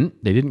they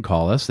didn't. They didn't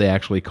call us. They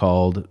actually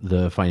called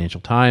the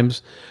Financial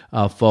Times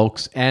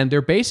folks, and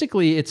they're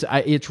basically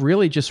it's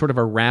really just sort of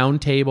a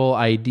roundtable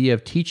idea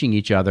of teaching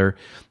each other,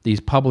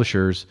 these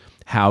publishers,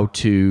 how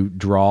to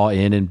draw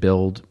in and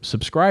build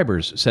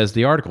subscribers, says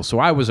the article. So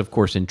I was, of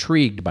course,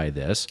 intrigued by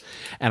this,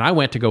 and I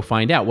went to go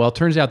find out. Well, it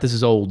turns out this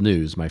is old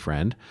news, my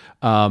friend.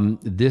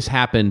 This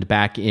happened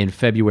back in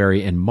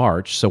February and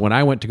March. So when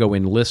I went to go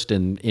enlist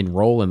and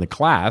enroll in the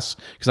class,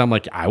 because I'm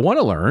like, I want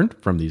to learn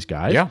from these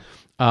guys. Yeah.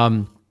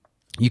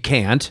 You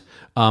can't.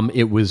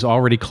 It was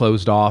already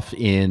closed off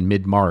in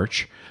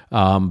mid-March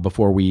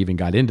before we even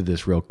got into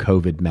this real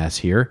COVID mess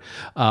here.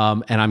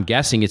 And I'm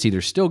guessing it's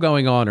either still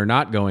going on or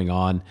not going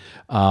on,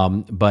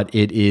 but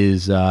it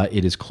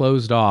is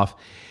closed off.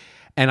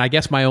 And I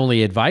guess my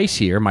only advice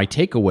here, my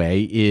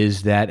takeaway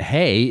is that,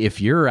 hey,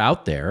 if you're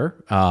out there,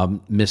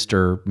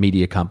 Mr.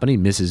 Media Company,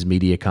 Mrs.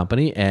 Media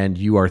Company, and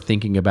you are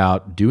thinking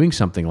about doing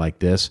something like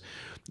this,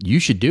 you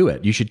should do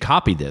it. You should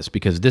copy this,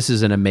 because this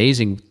is an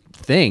amazing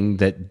thing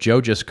that Joe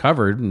just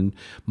covered in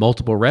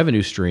multiple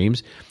revenue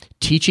streams,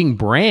 teaching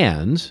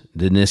brands,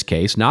 in this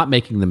case, not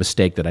making the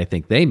mistake that I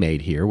think they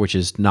made here, which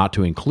is not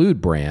to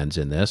include brands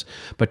in this,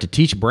 but to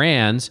teach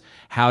brands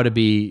how to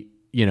be,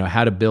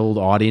 how to build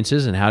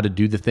audiences and how to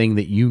do the thing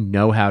that you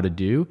know how to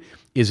do,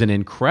 is an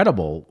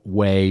incredible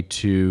way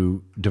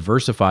to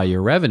diversify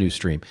your revenue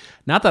stream.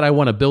 Not that I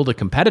want to build a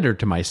competitor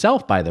to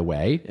myself, by the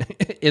way,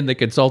 in the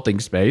consulting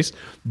space,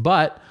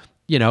 but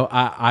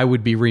I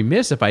would be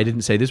remiss if I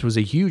didn't say this was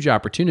a huge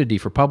opportunity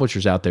for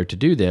publishers out there to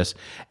do this,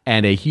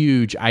 and a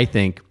huge, I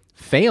think,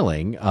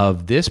 failing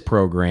of this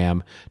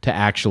program to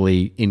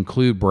actually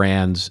include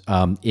brands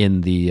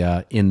in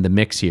the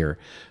mix here.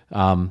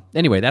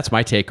 Anyway, that's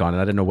my take on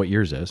it. I don't know what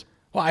yours is.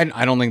 Well,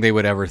 I don't think they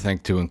would ever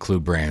think to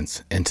include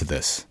brands into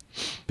this,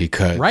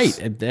 because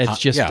it's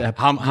just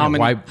how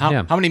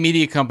many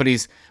media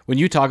companies, when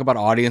you talk about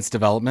audience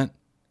development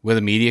with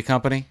a media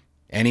company,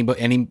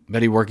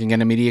 anybody working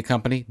in a media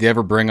company, do you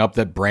ever bring up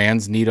that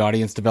brands need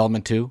audience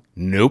development too?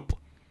 Nope,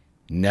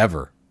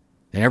 never.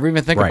 They never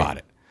even think about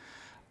it.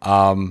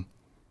 I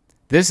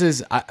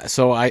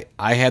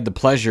had the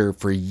pleasure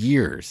for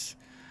years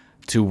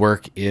to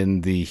work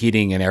in the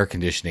heating and air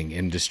conditioning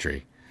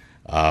industry.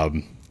 A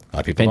lot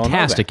of people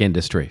fantastic don't know that.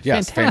 industry.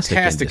 Yes,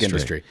 fantastic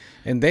industry.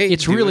 And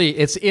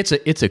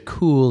it's a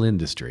cool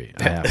industry,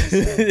 I have to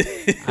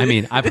say. I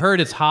mean, I've heard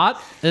it's hot.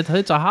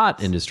 It's a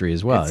hot industry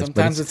as well.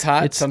 Sometimes it's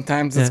hot,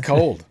 sometimes it's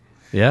cold.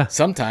 Yeah.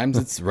 Sometimes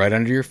it's right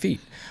under your feet.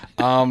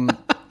 That's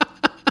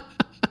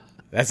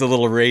a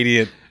little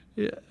radiant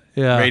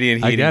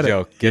heating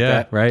joke. Get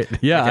that? Right.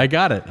 Yeah, okay. I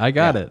got it.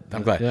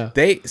 I'm glad.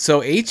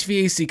 So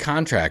HVAC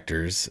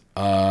contractors,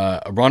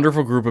 a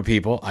wonderful group of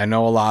people, I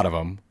know a lot of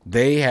them,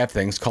 they have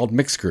things called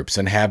mixed groups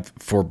and have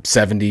for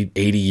 70,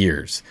 80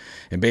 years.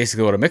 And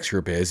basically what a mixed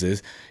group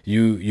is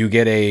you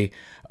get a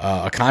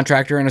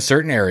contractor in a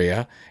certain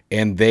area,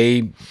 and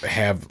they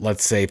have,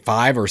 let's say,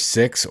 5 or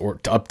 6 or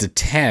up to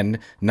 10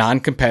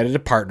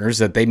 non-competitive partners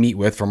that they meet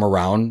with from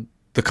around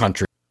the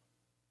country.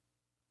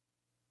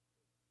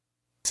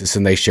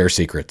 And they share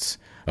secrets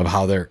of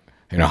how they're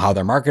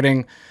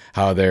marketing,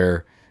 how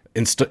their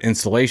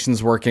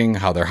installations working,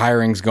 how their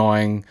hiring's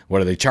going,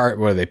 what are they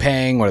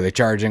paying, what are they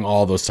charging,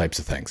 all those types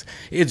of things.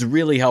 It's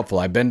really helpful.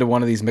 I've been to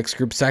one of these mixed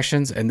group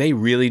sessions, and they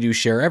really do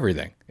share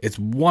everything. It's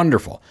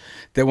wonderful.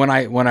 That when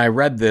I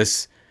read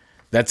this,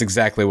 that's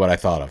exactly what I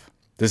thought of.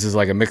 This is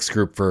like a mixed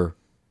group for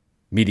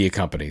media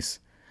companies,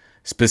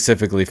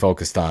 specifically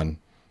focused on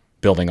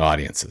building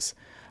audiences.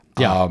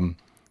 Yeah.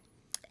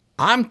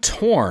 I'm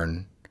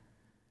torn.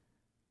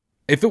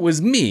 If it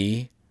was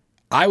me,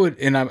 I would,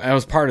 and I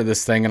was part of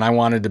this thing, and I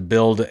wanted to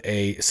build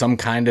some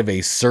kind of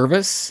a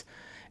service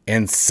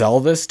and sell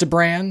this to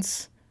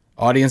brands,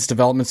 audience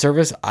development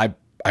service. I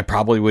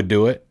probably would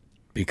do it,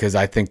 because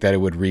I think that it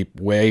would reap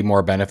way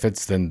more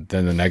benefits than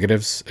the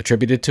negatives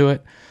attributed to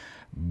it.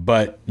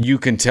 But you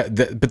can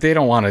but they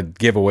don't want to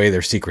give away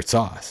their secret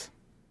sauce,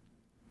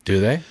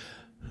 do they?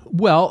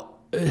 Well.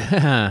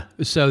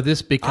 So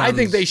this becomes... I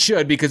think they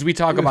should, because we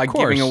talk about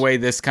giving away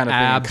this kind of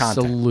thing in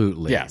content.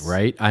 Absolutely. Yes.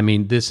 Right? I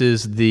mean, this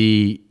is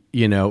the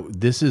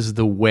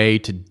way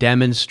to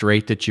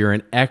demonstrate that you're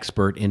an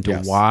expert into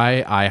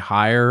why I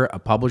hire a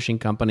publishing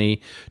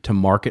company to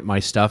market my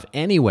stuff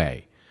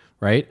anyway,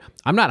 right?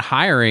 I'm not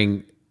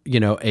hiring,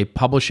 a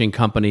publishing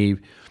company.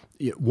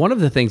 One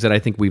of the things that I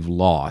think we've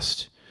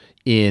lost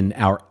in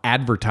our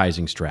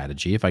advertising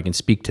strategy, if I can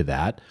speak to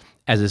that,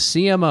 as a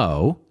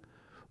CMO...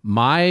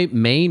 My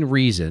main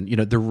reason,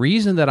 the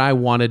reason that I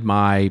wanted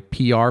my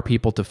PR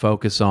people to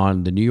focus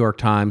on the New York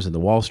Times and the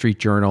Wall Street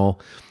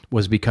Journal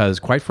was because,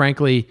 quite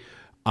frankly,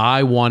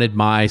 I wanted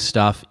my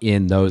stuff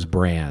in those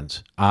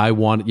brands.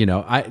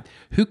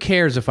 Who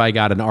cares if I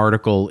got an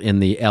article in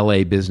the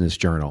LA Business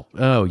Journal?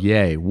 Oh,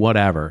 yay,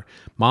 whatever.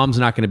 Mom's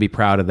not going to be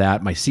proud of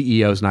that. My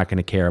CEO's not going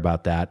to care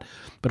about that.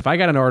 But if I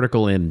got an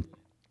article in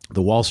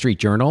the Wall Street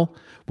Journal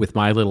with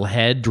my little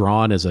head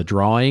drawn as a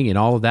drawing and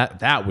all of that,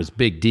 that was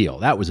big deal.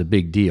 That was a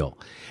big deal.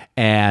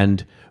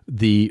 And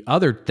the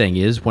other thing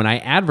is, when I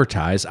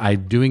advertise,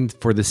 I'm doing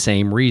for the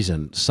same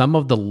reason. Some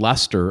of the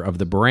luster of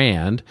the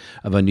brand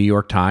of a New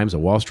York Times, a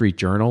Wall Street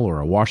Journal, or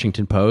a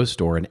Washington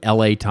Post, or an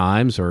LA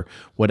Times, or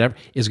whatever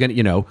is going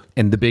to,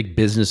 and the big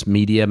business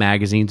media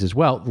magazines as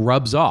well,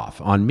 rubs off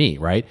on me,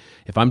 right?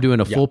 If I'm doing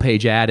a full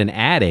page ad in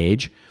Ad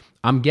Age,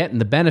 I'm getting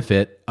the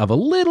benefit of a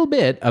little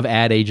bit of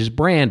Ad Age's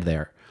brand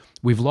there.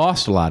 We've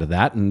lost a lot of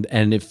that,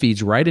 and it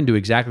feeds right into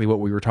exactly what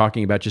we were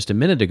talking about just a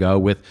minute ago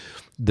with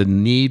the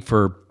need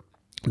for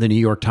the New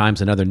York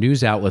Times and other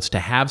news outlets to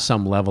have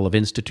some level of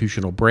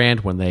institutional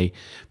brand when they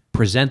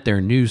present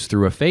their news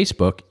through a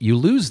Facebook. You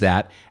lose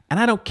that, and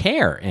I don't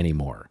care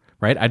anymore,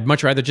 right? I'd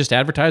much rather just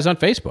advertise on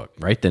Facebook,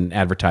 right, than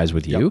advertise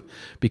with you,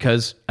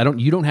 because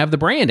you don't have the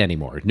brand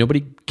anymore.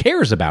 Nobody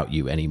cares about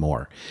you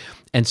anymore.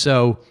 And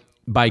so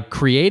by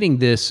creating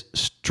this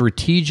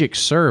strategic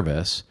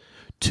service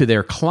to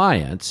their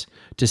clients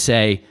to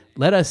say,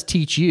 let us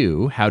teach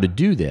you how to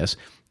do this,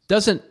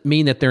 doesn't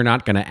mean that they're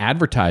not going to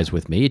advertise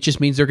with me. It just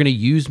means they're going to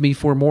use me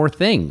for more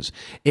things.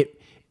 It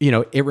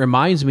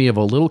reminds me of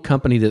a little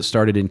company that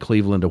started in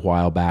Cleveland a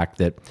while back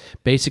that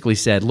basically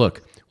said,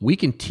 look, we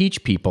can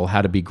teach people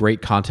how to be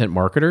great content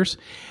marketers.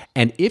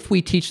 And if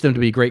we teach them to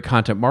be great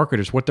content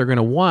marketers, what they're going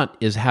to want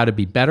is how to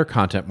be better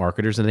content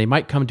marketers. And they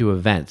might come to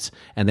events,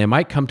 and they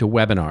might come to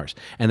webinars,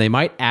 and they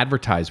might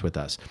advertise with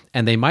us,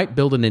 and they might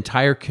build an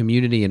entire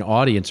community and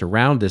audience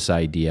around this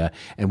idea.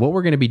 And what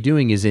we're going to be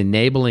doing is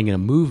enabling a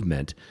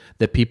movement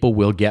that people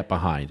will get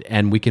behind,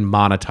 and we can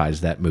monetize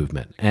that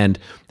movement. And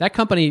that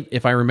company,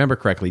 if I remember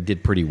correctly,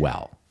 did pretty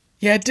well.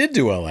 Yeah, it did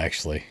do well,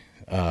 actually.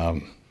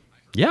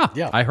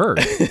 Yeah, I heard.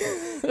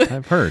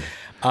 I've heard.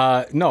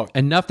 No.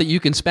 Enough that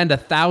you can spend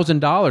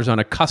 $1,000 on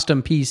a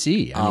custom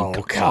PC. I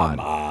mean, come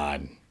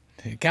on.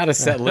 You got to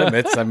set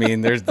limits. I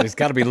mean, there's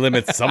got to be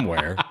limits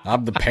somewhere.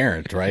 I'm the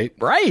parent, right?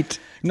 Right.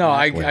 No,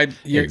 exactly.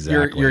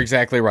 You're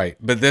exactly right.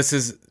 But this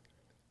is,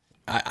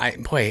 I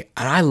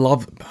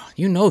love,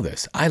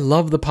 this. I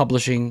love the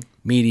publishing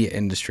media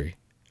industry.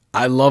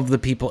 I love the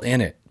people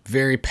in it.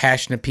 Very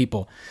passionate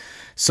people.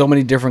 So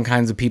many different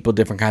kinds of people,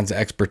 different kinds of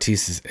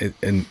expertise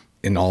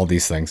in all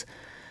these things.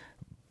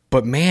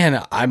 But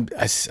man, I'm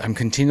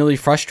continually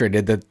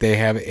frustrated that they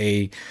have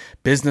a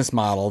business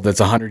model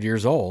that's 100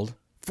 years old,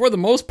 for the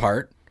most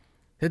part,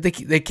 that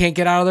they can't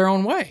get out of their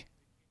own way.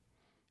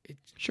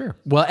 Sure.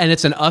 Well, and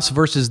it's an us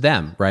versus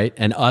them, right?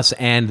 An us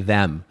and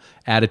them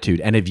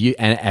attitude. And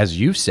as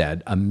you've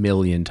said a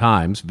million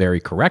times, very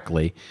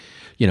correctly,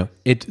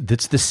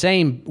 it's the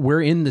same.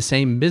 We're in the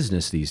same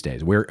business these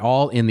days. We're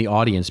all in the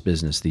audience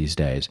business these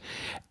days,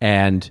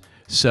 and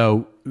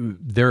so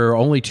there are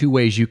only two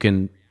ways you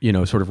can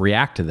sort of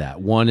react to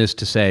that. One is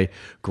to say,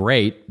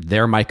 great,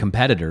 they're my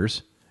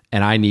competitors,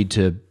 and I need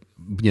to,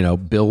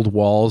 build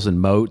walls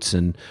and moats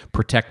and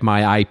protect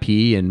my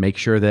IP and make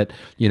sure that,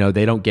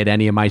 they don't get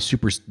any of my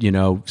super,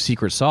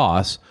 secret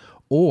sauce.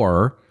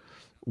 Or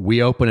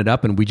we open it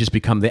up and we just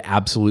become the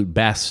absolute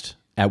best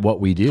at what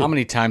we do. How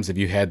many times have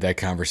you had that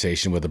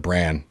conversation with a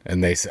brand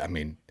and they say,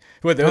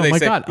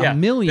 God, a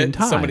million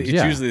times.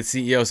 It's usually the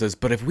CEO says,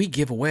 but if we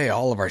give away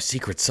all of our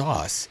secret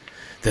sauce,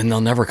 then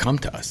they'll never come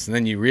to us. And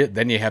then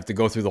you have to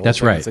go through the whole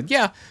thing. Right. And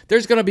say,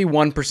 there's going to be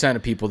 1%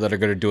 of people that are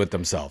going to do it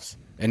themselves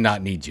and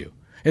not need you.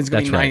 It's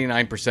going to be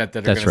 99% that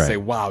are going to say,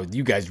 wow,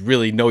 you guys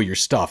really know your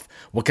stuff.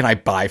 What can I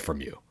buy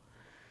from you?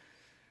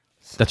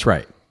 That's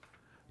right.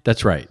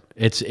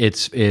 It's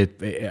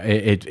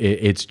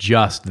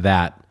just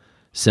that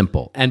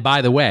simple. And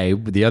by the way,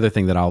 the other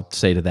thing that I'll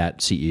say to that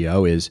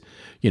CEO is,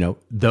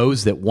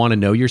 those that want to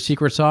know your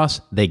secret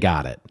sauce, they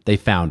got it. They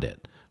found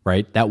it,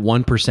 right? That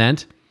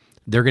 1%,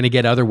 they're going to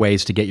get other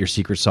ways to get your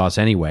secret sauce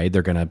anyway.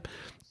 They're going to,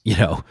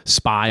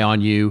 spy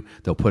on you.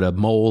 They'll put a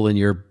mole in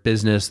your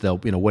business. They'll,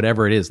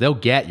 whatever it is, they'll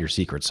get your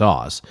secret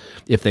sauce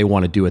if they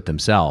want to do it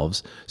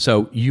themselves.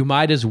 So you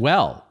might as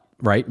well,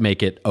 right,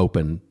 make it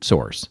open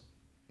source.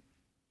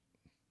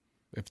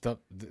 How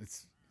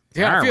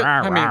long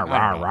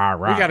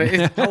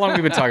have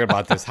we been talking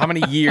about this? How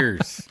many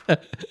years?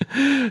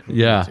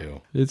 Yeah,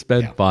 it's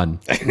been fun.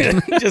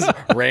 Just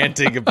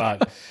ranting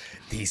about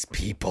these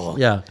people.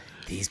 Yeah.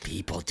 These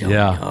people don't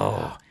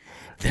know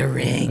the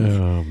ring.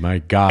 Oh my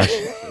gosh.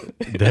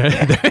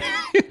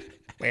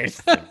 Where's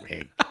the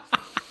ring?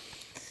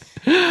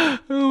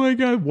 Oh my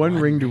God. One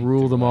ring to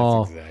rule them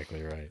all. That's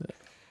exactly right.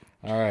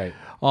 All right.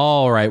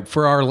 All right.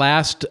 For our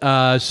last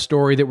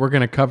story that we're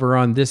going to cover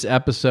on this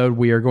episode,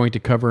 we are going to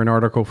cover an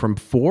article from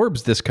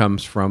Forbes. This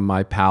comes from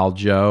my pal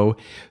Joe,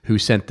 who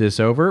sent this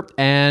over.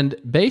 And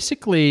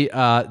basically,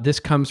 this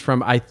comes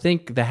from, I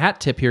think the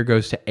hat tip here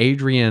goes to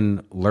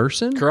Adrian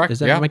Lerson.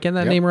 Correct. Am I getting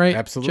that name right?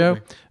 Absolutely. Joe?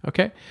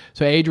 Okay.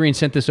 So Adrian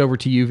sent this over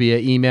to you via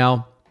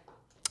email.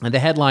 And the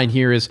headline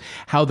here is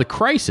How the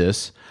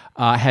Crisis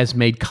Has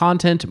Made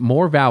Content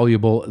More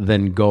Valuable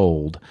Than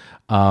Gold.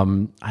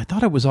 I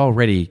thought it was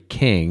already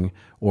king,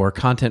 or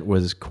content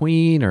was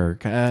queen, or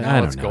I don't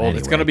know. It's gold. Anyway,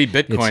 it's going to be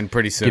Bitcoin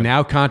pretty soon.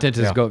 Now content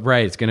is gold.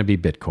 Right, it's going to be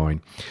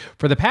Bitcoin.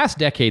 For the past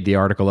decade, the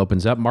article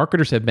opens up,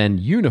 marketers have been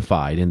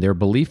unified in their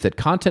belief that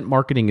content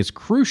marketing is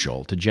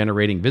crucial to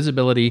generating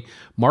visibility,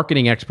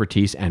 marketing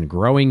expertise, and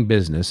growing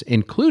business,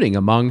 including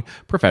among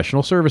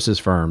professional services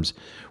firms.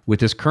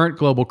 With this current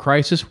global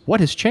crisis, what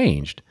has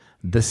changed?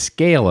 The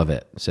scale of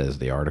it, says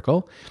the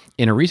article.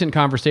 In a recent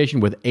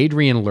conversation with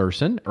Adrian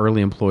Lerson, early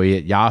employee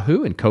at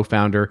Yahoo and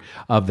co-founder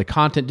of the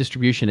content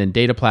distribution and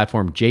data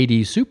platform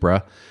JD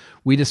Supra,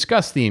 we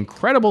discussed the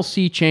incredible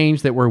sea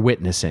change that we're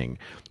witnessing.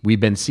 We've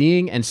been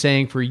seeing and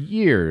saying for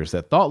years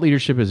that thought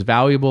leadership is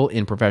valuable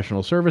in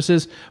professional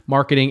services,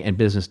 marketing, and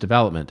business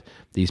development.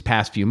 These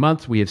past few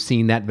months, we have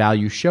seen that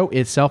value show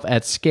itself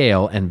at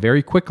scale and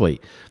very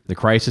quickly. The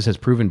crisis has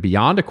proven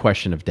beyond a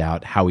question of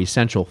doubt how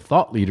essential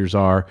thought leaders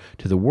are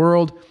to the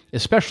world,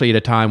 especially at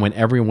a time when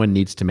everyone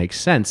needs to make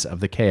sense of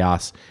the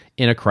chaos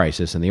in a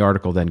crisis. And the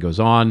article then goes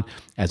on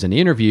as an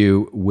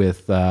interview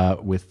with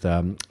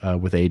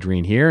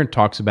Adrian here and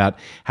talks about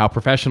how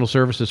professional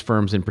services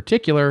firms in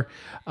particular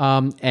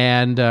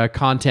and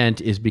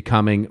content is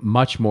becoming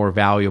much more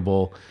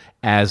valuable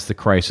as the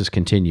crisis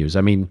continues.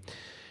 I mean,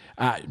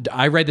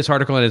 I read this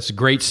article and it's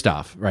great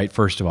stuff, right?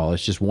 First of all,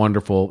 it's just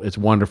wonderful. It's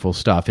wonderful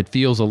stuff. It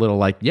feels a little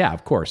like, yeah,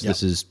 of course,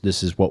 this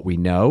is what we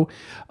know.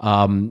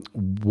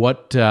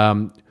 What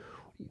do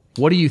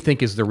you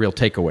think is the real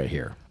takeaway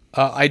here?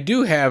 I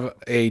do have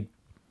a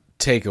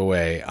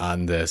takeaway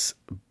on this,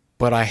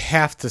 but I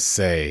have to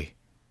say,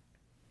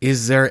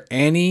 is there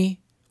any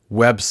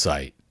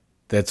website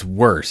that's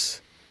worse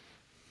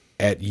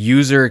at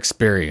user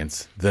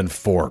experience than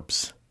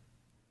Forbes?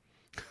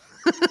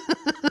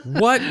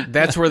 What?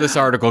 That's where this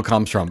article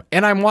comes from.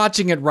 And I'm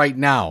watching it right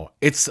now.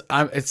 It's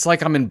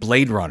like I'm in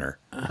Blade Runner.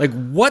 Like,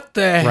 what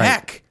the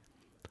heck?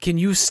 Can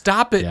you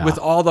stop it with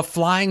all the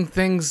flying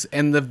things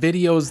and the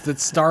videos that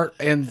start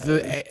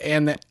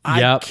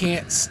I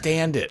can't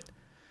stand it.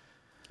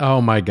 Oh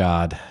my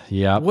God.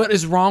 Yeah. What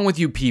is wrong with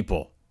you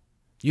people?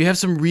 You have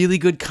some really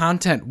good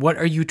content. What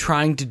are you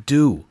trying to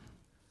do?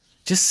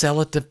 Just sell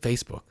it to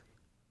Facebook.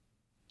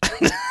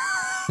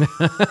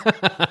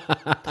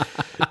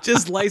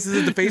 Just license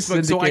it to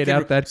Facebook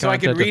so I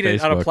can read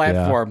it on a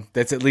platform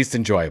that's at least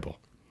enjoyable.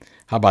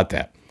 How about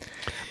that?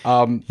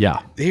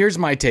 Here's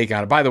my take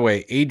on it. By the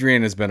way,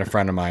 Adrian has been a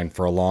friend of mine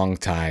for a long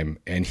time,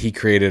 and he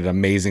created an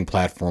amazing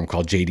platform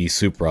called JD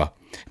Supra.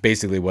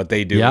 Basically, what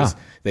they do is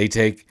they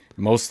take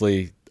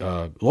mostly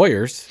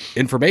lawyers'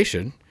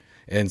 information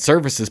and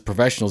services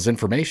professionals'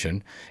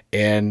 information,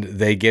 and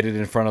they get it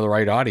in front of the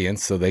right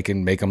audience so they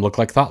can make them look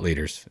like thought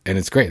leaders. And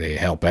it's great. They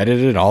help edit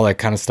it, all that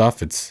kind of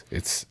stuff. It's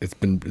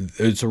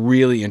a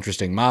really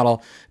interesting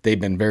model. They've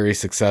been very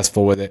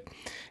successful with it,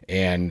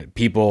 and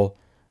people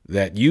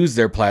that use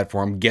their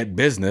platform get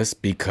business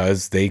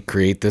because they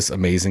create this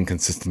amazing,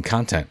 consistent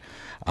content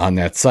on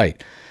that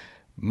site.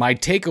 My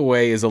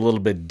takeaway is a little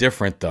bit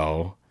different,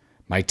 though.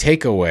 My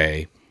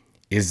takeaway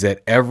is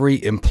that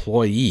every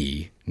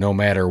employee, no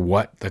matter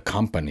what the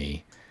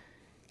company,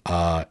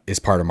 is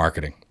part of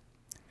marketing.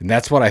 And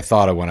that's what I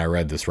thought of when I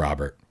read this,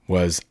 Robert,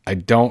 was I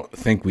don't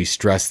think we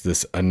stress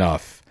this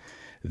enough,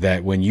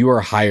 that when you are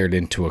hired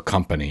into a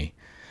company,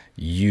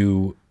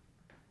 you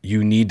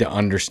need to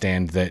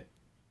understand that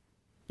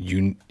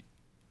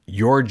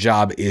your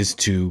job is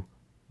to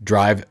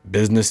drive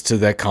business to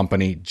that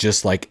company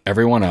just like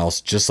everyone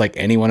else, just like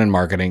anyone in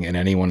marketing and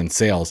anyone in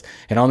sales.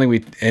 And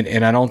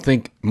I don't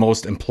think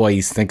most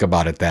employees think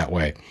about it that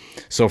way.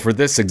 So for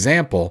this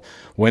example,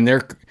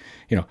 when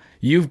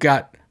you've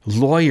got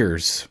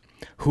lawyers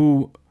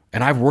who,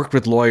 and I've worked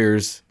with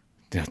lawyers,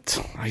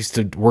 I used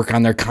to work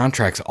on their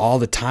contracts all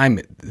the time.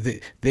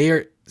 They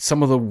are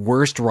some of the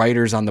worst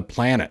writers on the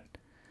planet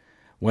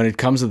when it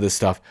comes to this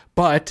stuff,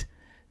 but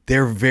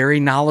they're very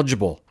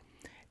knowledgeable.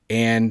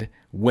 And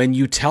when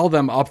you tell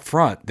them up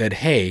front that,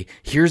 hey,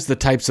 here's the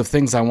types of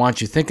things I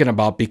want you thinking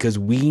about because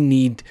we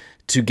need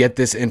to get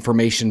this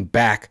information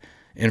back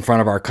in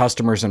front of our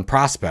customers and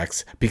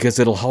prospects because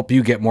it'll help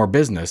you get more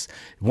business.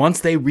 Once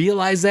they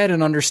realize that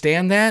and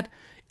understand that,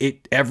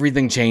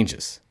 everything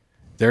changes.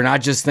 They're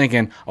not just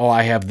thinking, oh,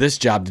 I have this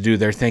job to do.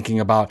 They're thinking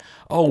about,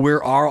 oh,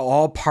 we're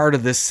all part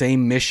of this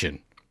same mission.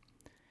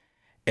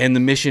 And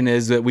the mission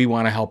is that we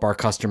want to help our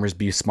customers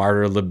be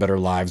smarter, live better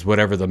lives,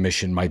 whatever the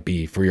mission might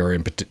be for your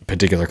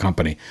particular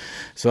company.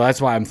 So that's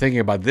why I'm thinking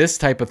about this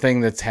type of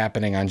thing that's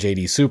happening on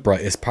JD Supra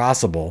is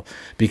possible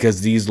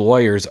because these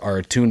lawyers are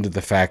attuned to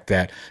the fact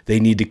that they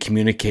need to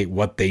communicate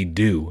what they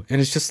do.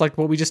 And it's just like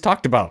what we just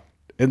talked about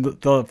in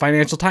the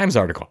Financial Times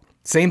article.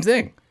 Same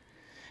thing.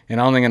 And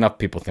I don't think enough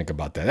people think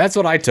about that. That's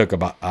what I took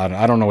about.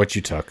 I don't know what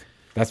you took.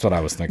 That's what I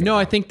was thinking. No,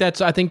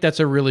 about. I think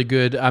that's a really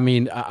good. I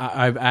mean,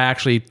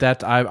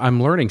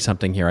 I'm learning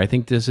something here. I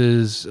think this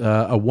is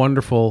a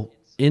wonderful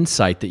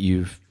insight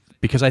that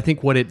because I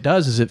think what it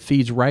does is it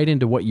feeds right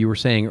into what you were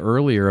saying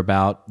earlier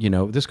about,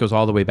 this goes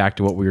all the way back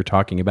to what we were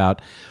talking about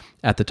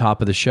at the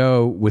top of the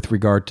show with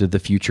regard to the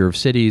future of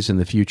cities and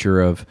the future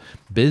of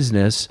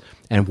business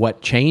and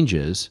what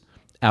changes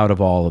out of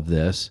all of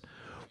this,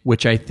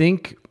 which I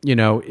think,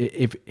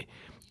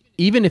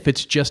 even if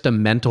it's just a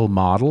mental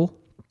model.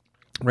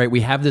 Right,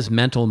 we have this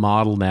mental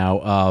model now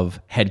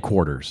of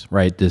headquarters,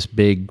 right? This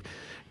big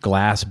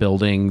glass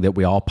building that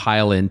we all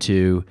pile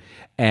into,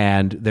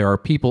 and there are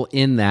people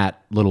in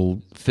that little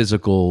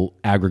physical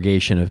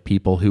aggregation of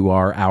people who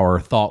are our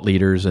thought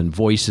leaders and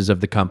voices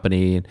of the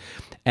company.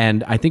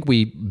 And I think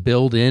we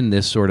build in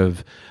this sort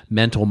of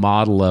mental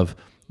model of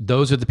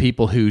those are the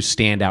people who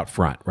stand out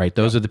front, right?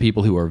 Those are the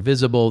people who are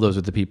visible. Those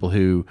are the people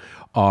who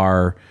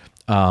are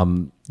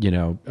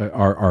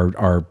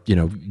are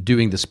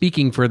doing the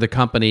speaking for the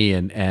company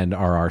and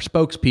are our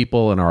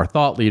spokespeople and our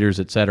thought leaders,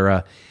 et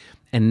cetera.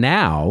 And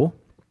now,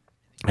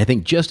 I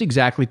think just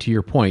exactly to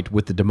your point,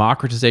 with the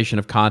democratization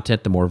of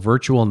content, the more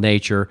virtual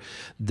nature,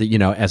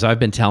 as I've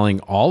been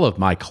telling all of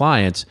my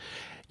clients,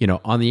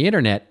 on the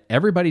internet,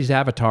 everybody's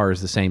avatar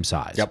is the same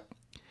size. Yep.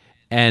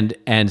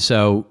 And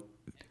so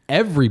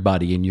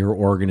everybody in your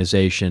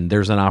organization,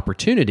 there's an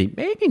opportunity,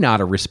 maybe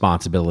not a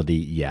responsibility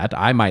yet.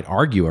 I might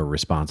argue a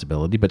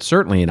responsibility, but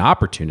certainly an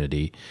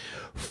opportunity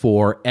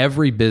for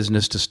every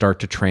business to start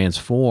to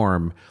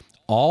transform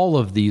all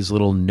of these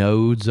little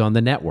nodes on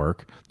the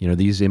network,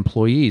 these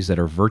employees that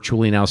are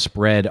virtually now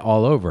spread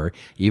all over,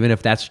 even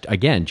if that's,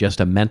 again, just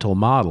a mental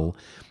model,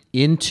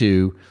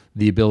 into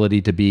the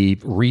ability to be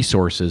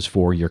resources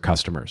for your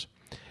customers.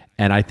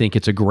 And I think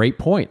it's a great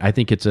point. I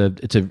think it's a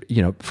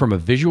from a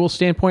visual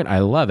standpoint, I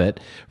love it.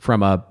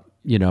 From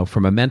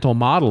a mental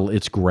model,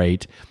 it's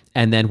great.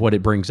 And then what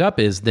it brings up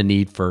is the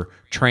need for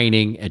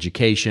training,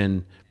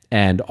 education,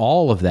 and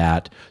all of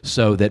that,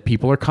 so that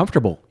people are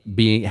comfortable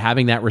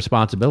having that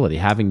responsibility,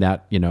 having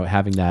that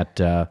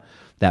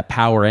that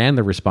power and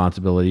the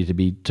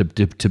responsibility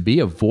to be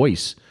a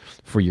voice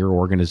for your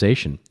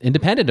organization,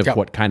 independent of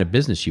what kind of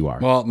business you are.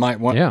 Well,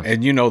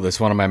 and this,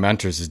 one of my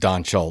mentors is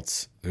Don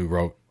Schultz, who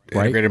wrote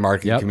Integrated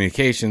Marketing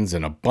Communications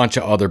and a bunch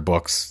of other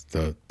books,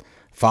 the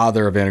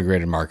father of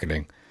integrated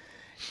marketing.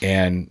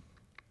 And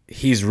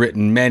he's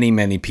written many,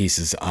 many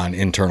pieces on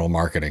internal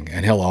marketing.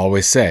 And he'll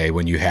always say,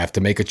 when you have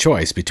to make a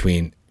choice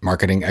between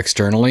marketing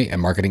externally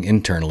and marketing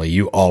internally,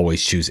 you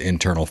always choose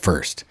internal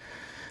first.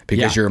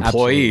 Because your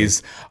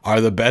employees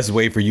are the best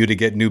way for you to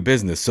get new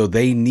business. So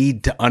they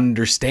need to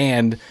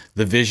understand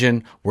the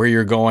vision, where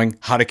you're going,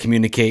 how to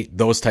communicate,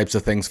 those types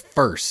of things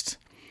first.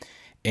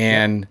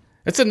 And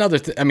it's another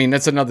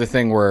that's another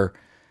thing where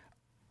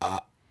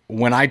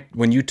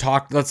when you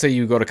talk, let's say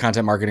you go to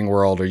Content Marketing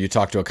World or you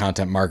talk to a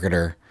content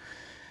marketer,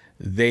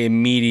 they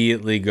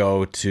immediately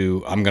go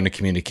to, I'm going to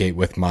communicate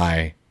with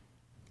my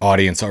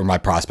audience or my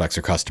prospects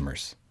or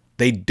customers.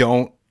 They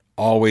don't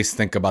always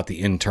think about the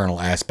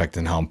internal aspect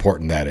and how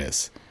important that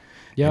is.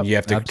 Yeah, and you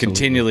have to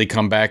continually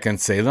come back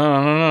and say,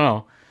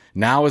 no.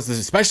 Now is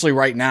especially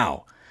right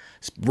now.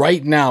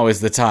 Right now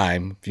is the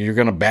time, if you're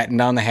going to batten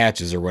down the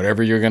hatches or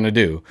whatever you're going to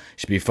do, you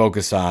should be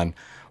focused on,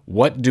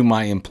 what do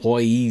my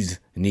employees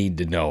need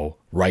to know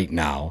right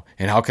now?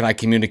 And how can I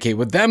communicate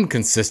with them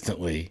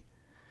consistently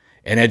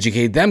and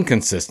educate them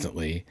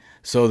consistently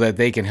so that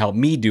they can help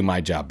me do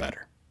my job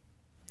better?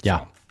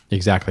 Yeah,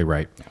 exactly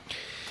right. Yeah.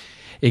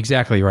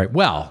 Exactly right.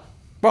 Well,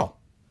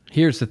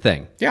 here's the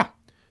thing. Yeah.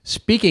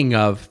 Speaking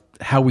of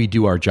how we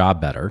do our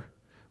job better,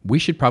 we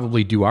should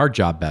probably do our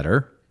job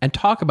better and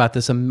talk about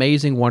this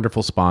amazing,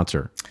 wonderful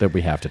sponsor that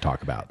we have to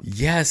talk about.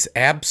 Yes,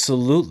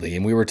 absolutely.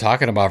 And we were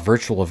talking about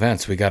virtual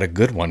events. We got a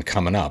good one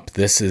coming up.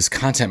 This is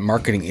Content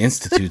Marketing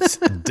Institute's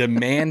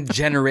Demand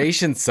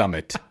Generation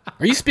Summit.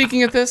 Are you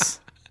speaking at this?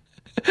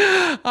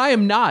 I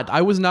am not.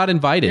 I was not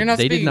invited.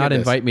 They did not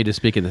invite me to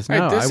speak at this.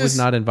 No, I was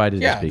not invited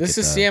to speak. This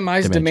is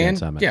CMI's Demand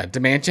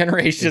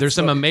Generation. There's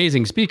some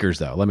amazing speakers,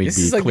 though. Let me be clear. This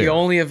is like the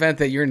only event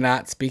that you're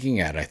not speaking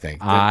at, I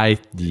think. Might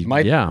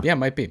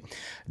be.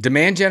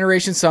 Demand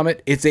Generation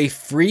Summit. It's a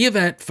free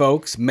event,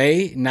 folks.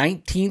 May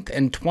 19th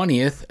and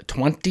 20th,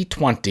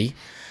 2020.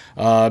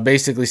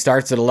 Basically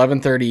starts at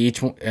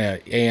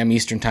 11:30 a.m.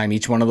 Eastern time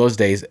each one of those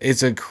days.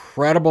 It's an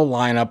incredible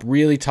lineup,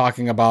 really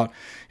talking about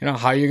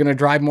how you're going to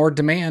drive more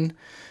demand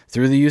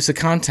through the use of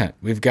content.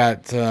 We've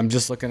got, I'm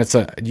just looking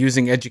at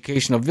using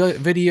educational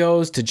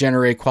videos to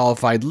generate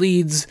qualified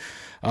leads,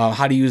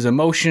 how to use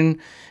emotion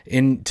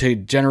to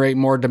generate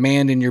more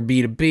demand in your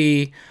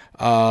B2B.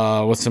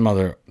 What's some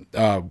other?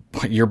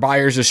 Your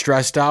buyers are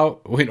stressed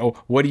out.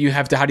 What do you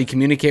have to? How do you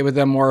communicate with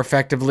them more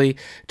effectively?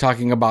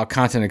 Talking about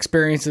content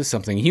experiences,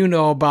 something you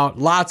know about.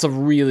 Lots of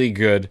really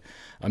good,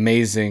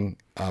 amazing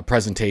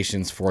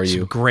presentations for you.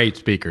 Some great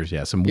speakers,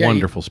 some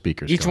wonderful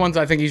speakers. I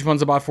think each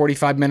one's about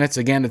 45 minutes.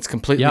 Again, it's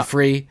completely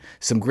free.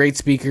 Some great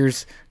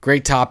speakers,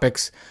 great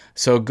topics.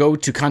 So go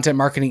to Content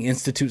Marketing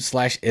Institute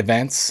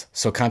 /events.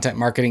 So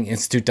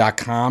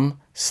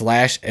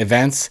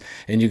contentmarketinginstitute.com/events,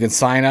 and you can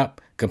sign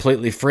up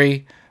completely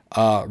free.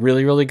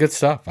 Really, really good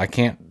stuff. I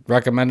can't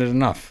recommend it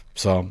enough.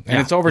 So, and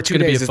it's over 2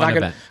 days. It's not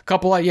going to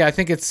couple. I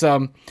think it's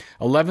 11:30,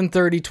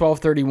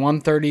 12:30,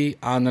 1:30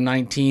 on the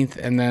 19th,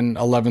 and then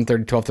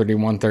 11:30, 12:30,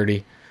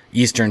 1:30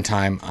 Eastern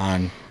time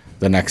on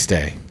the next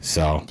day.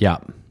 So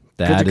that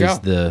is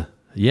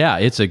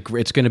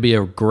it's going to be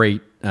a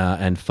great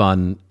and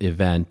fun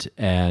event,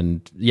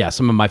 and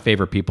some of my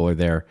favorite people are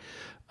there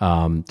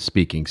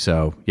speaking.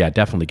 So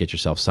definitely get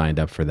yourself signed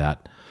up for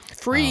that.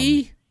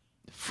 Free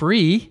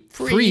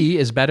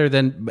is better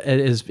than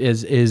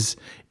is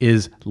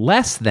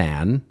less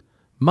than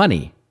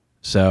money.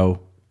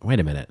 So wait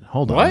a minute,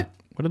 hold on.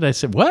 What did I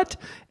say? What?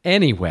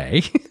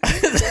 Anyway.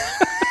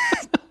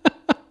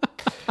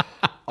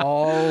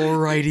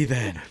 Alrighty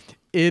then.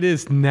 It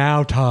is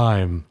now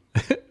time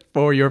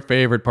for your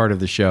favorite part of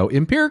the show,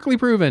 empirically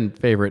proven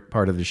favorite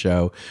part of the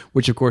show,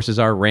 which of course is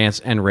our rants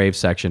and rave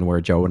section where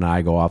Joe and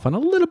I go off on a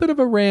little bit of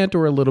a rant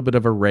or a little bit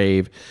of a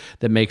rave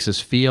that makes us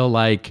feel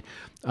like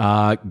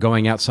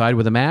going outside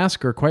with a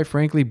mask or quite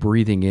frankly,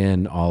 breathing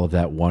in all of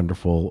that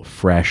wonderful,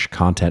 fresh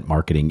content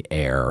marketing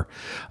air.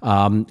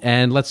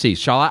 And let's see,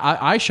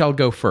 I shall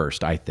go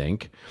first, I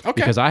think,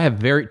 because I have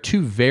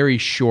two very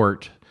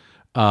short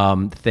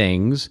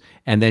things,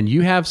 and then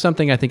you have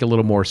something I think a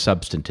little more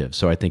substantive.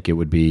 So I think it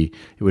would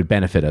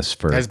benefit us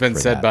for. Has been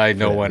said by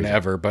no one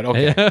ever, but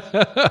okay.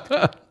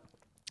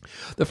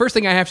 The first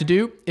thing I have to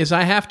do is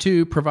I have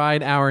to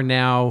provide our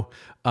now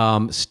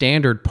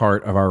standard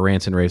part of our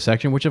rants and raves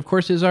section, which of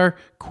course is our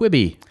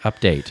Quibi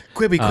update.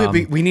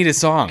 Quibi, we need a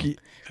song.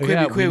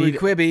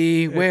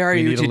 Quibi, where are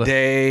you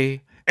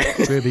today?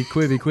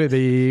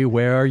 Quibi,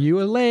 where are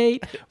you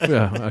late?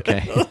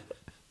 Okay.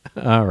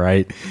 All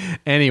right.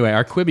 Anyway,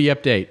 our Quibi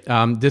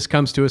update. This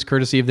comes to us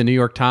courtesy of the New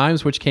York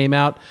Times, which came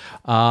out.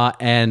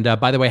 And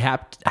by the way,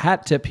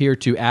 hat tip here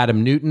to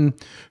Adam Newton,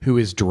 who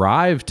is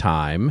Drive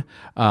Time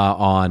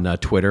on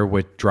Twitter,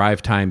 with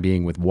Drive Time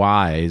being with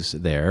Y's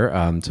there.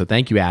 So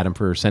thank you, Adam,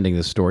 for sending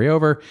this story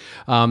over.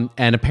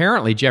 And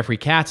apparently Jeffrey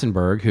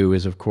Katzenberg, who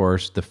is, of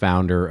course, the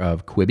founder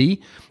of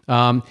Quibi,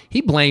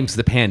 he blames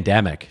the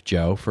pandemic,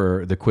 Joe,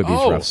 for the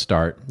Quibi's rough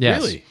start. Yes.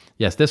 Really?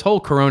 Yes, this whole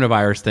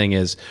coronavirus thing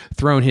has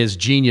thrown his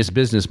genius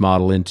business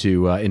model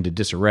into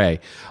disarray.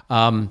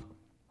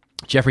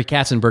 Jeffrey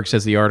Katzenberg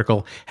says the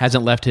article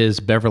hasn't left his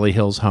Beverly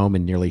Hills home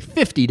in nearly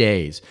 50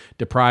 days,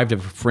 deprived of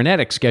a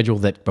frenetic schedule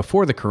that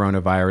before the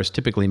coronavirus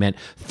typically meant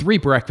 3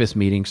 breakfast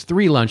meetings,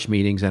 3 lunch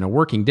meetings, and a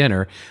working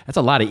dinner. That's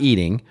a lot of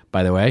eating,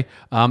 by the way.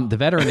 The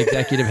veteran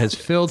executive has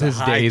filled his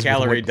days with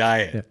high-calorie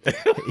diet.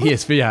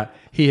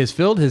 He has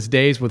filled his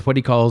days with what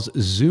he calls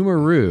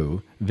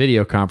Zoomaroo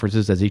video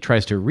conferences as he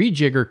tries to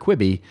rejigger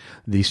Quibi,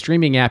 the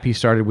streaming app he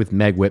started with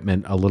Meg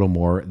Whitman a little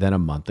more than a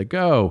month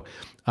ago.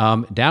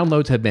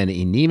 Downloads have been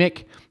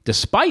anemic,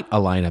 despite a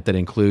lineup that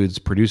includes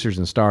producers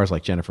and stars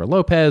like Jennifer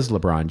Lopez,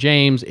 LeBron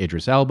James,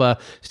 Idris Elba,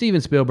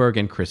 Steven Spielberg,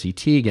 and Chrissy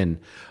Teigen.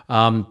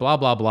 Blah,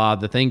 blah, blah.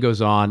 The thing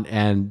goes on,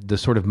 and the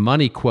sort of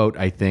money quote,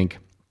 I think,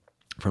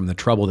 from the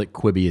trouble that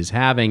Quibi is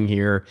having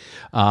here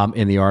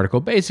in the article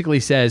basically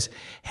says,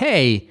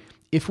 hey,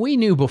 if we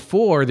knew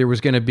before there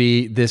was going to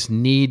be this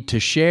need to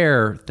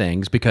share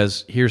things,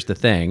 because here's the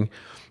thing,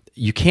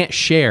 you can't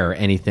share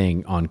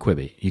anything on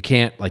Quibi. You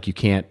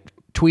can't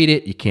tweet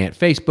it, you can't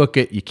Facebook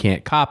it, you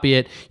can't copy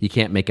it, you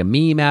can't make a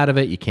meme out of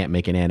it, you can't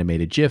make an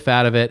animated GIF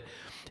out of it.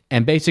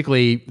 And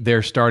basically,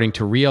 they're starting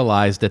to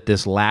realize that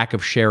this lack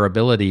of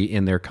shareability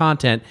in their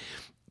content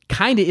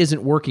kind of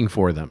isn't working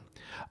for them.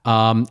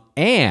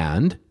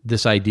 And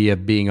this idea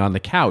of being on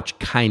the couch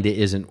kind of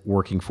isn't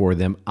working for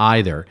them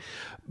either.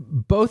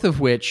 Both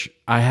of which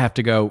I have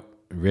to go,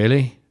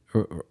 really?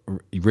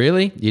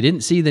 Really? You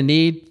didn't see the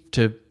need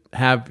to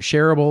have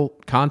shareable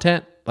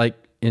content like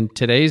in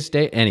today's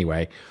day?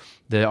 Anyway,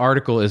 the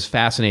article is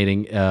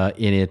fascinating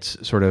in its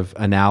sort of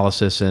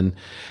analysis and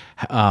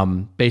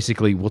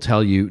basically will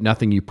tell you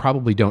nothing you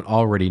probably don't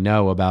already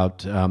know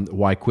about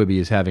why Quibi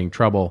is having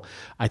trouble.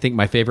 I think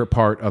my favorite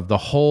part of the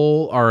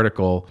whole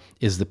article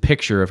is the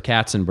picture of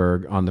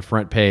Katzenberg on the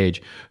front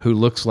page, who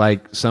looks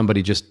like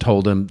somebody just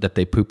told him that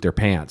they pooped their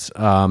pants.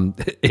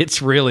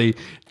 It's really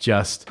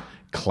just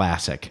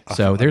classic.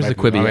 So there's the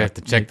Quibi. I have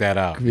to check that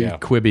out.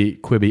 Quibi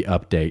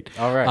update.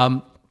 All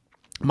right.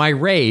 My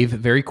rave,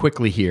 very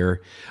quickly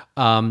here,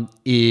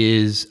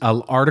 is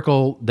an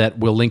article that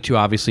we'll link to,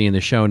 obviously, in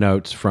the show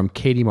notes from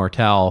Katie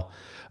Martell,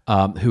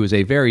 who is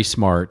a very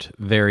smart,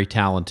 very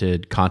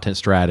talented content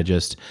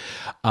strategist.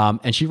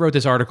 And she wrote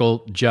this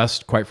article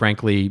just, quite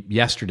frankly,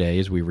 yesterday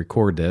as we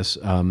record this.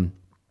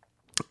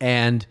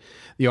 And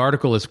the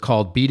article is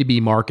called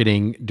B2B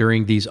Marketing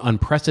During These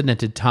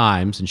Unprecedented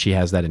Times, and she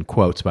has that in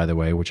quotes, by the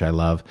way, which I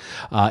love,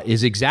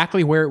 is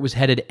exactly where it was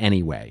headed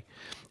anyway.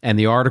 And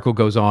the article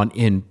goes on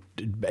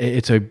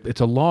it's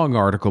a long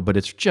article, but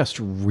it's just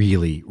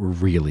really,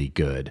 really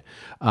good.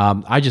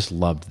 I just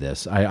loved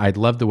this. I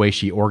loved the way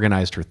she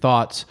organized her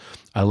thoughts.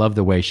 I love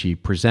the way she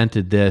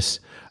presented this.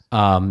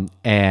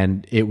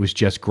 And it was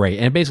just great.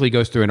 And it basically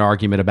goes through an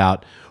argument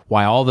about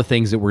why all the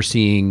things that we're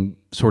seeing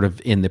sort of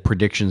in the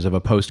predictions of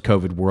a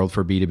post-COVID world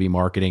for B2B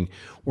marketing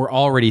were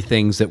already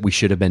things that we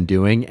should have been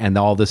doing. And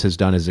all this has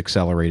done is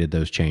accelerated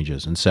those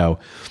changes. And so,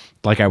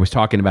 like I was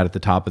talking about at the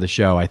top of the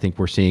show, I think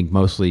we're seeing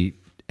mostly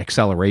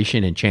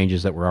acceleration and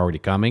changes that were already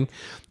coming.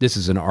 This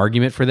is an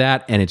argument for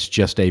that, and it's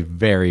just a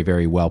very,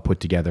 very well put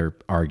together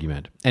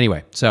argument.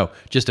 Anyway, so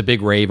just a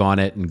big rave on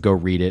it, and go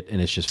read it, and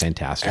it's just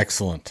fantastic.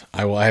 Excellent.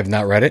 I have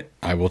not read it.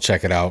 I will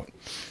check it out.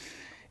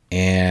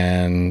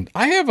 And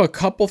I have a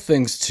couple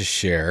things to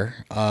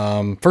share.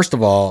 First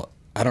of all,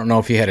 I don't know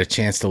if you had a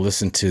chance to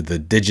listen to the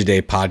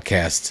Digiday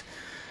podcast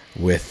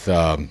with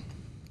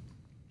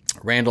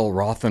Randall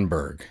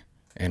Rothenberg.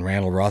 and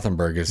Randall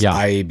Rothenberg is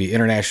IAB,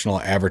 International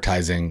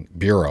Advertising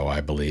Bureau,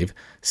 I believe,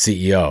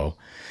 CEO.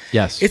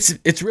 Yes.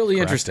 It's really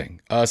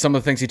interesting. Some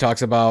of the things he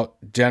talks about,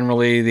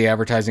 generally the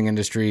advertising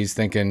industry is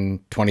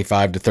thinking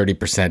 25 to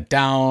 30%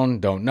 down.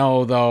 Don't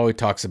know, though. He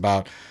talks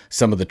about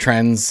some of the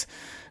trends.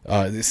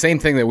 The same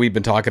thing that we've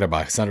been talking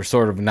about.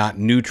 Sort of not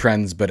new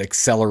trends, but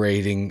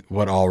accelerating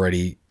what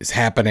already is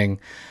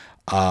happening.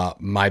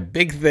 My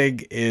big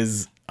thing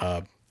is,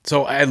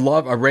 so I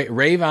love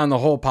rave on the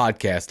whole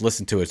podcast.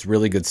 Listen to it. It's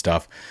really good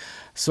stuff.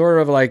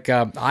 Sort of like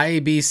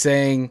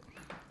IAB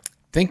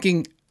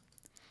thinking,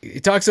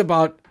 he talks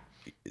about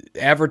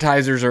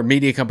advertisers or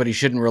media companies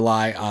shouldn't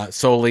rely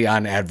solely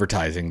on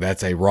advertising.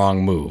 That's a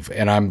wrong move.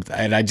 And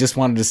I just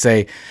wanted to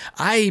say,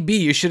 IAB,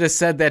 you should have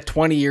said that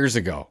 20 years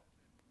ago.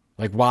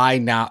 Like, why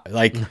now?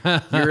 Like,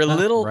 you're a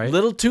little, right?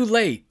 little too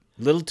late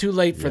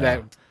for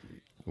that.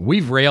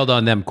 We've railed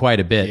on them quite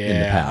a bit in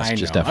the past.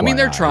 Just FYI. I mean,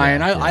 they're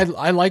trying.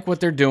 I like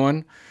what they're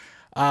doing.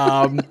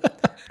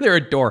 They're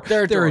adorable.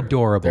 They're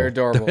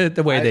adorable.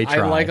 The way they try.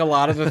 I like a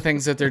lot of the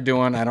things that they're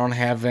doing. I don't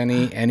have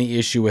any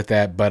issue with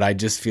that, but I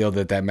just feel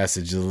that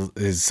message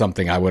is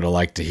something I would have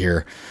liked to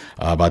hear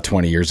about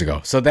 20 years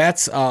ago. So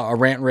that's a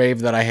rant rave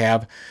that I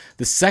have.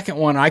 The second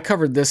one, I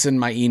covered this in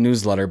my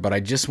e-newsletter, but I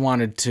just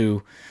wanted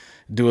to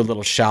do a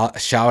little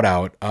shout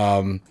out.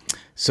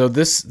 So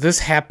this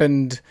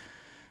happened,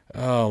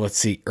 let's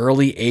see,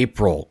 early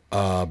April.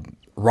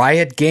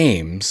 Riot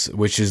Games,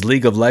 which is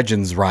League of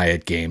Legends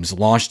Riot Games,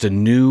 launched a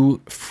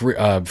new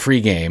free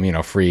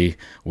game, free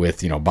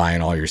with,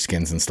 buying all your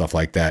skins and stuff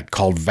like that,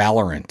 called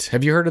Valorant.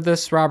 Have you heard of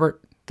this,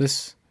 Robert?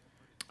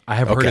 I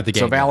have heard of the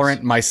game. So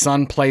Valorant, my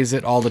son plays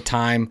it all the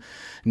time.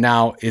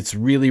 Now, it's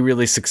really,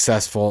 really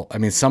successful. I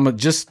mean,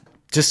 just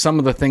some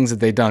of the things that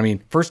they've done. I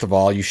mean, first of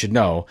all, you should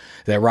know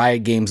that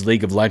Riot Games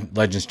League of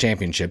Legends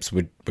Championships,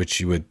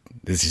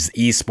 this is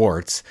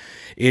esports,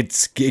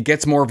 it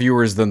gets more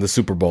viewers than the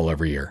Super Bowl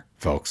every year,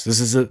 folks. This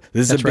is a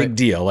big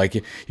deal.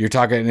 Like, you're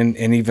talking,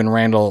 and even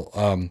Randall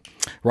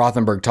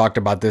Rothenberg talked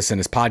about this in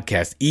his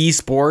podcast.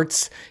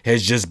 Esports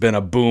has just been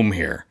a boom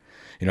here.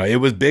 It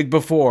was big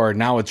before,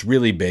 now it's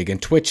really big,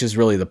 and Twitch is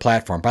really the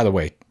platform. By the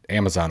way,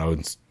 Amazon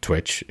owns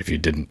Twitch, if you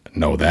didn't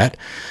know that.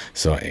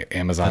 So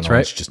Amazon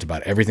owns just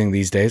about everything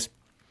these days.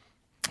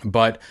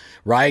 But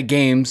Riot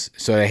Games,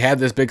 so they had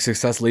this big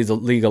success,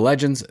 League of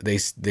Legends.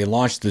 They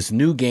launched this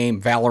new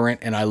game, Valorant,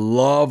 and I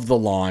love the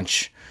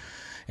launch.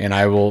 And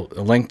I will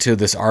link to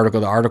this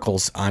article. The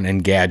article's on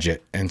Engadget,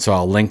 and so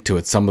I'll link to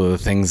it, some of the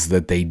things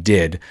that they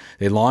did.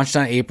 They launched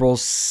on April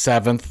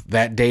 7th.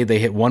 That day, they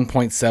hit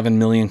 1.7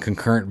 million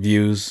concurrent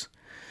views.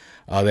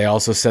 They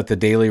also set the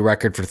daily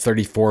record for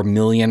 34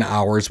 million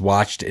hours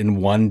watched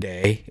in one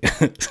day,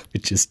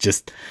 which is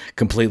just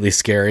completely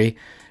scary.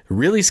 The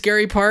really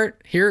scary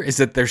part here is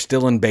that they're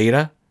still in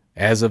beta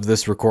as of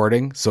this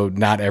recording, so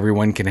not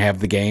everyone can have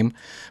the game.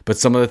 But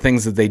some of the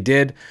things that they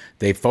did,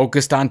 they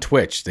focused on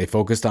Twitch. They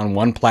focused on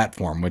one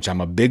platform, which I'm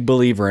a big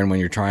believer in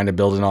when you're trying to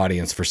build an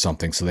audience for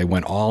something. So they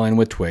went all in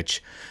with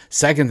Twitch.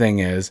 Second thing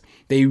is,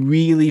 they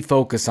really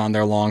focus on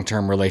their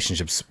long-term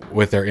relationships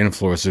with their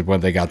influencers when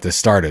they got this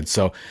started.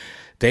 So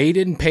they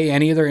didn't pay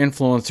any of their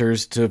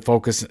influencers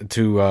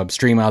to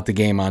stream out the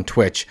game on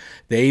Twitch.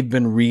 They've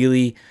been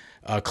really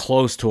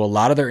close to a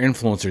lot of their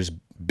influencers,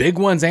 big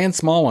ones and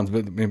small ones,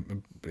 but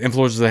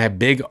influencers that have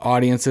big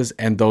audiences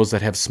and those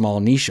that have small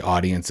niche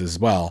audiences as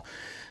well.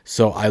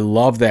 So I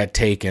love that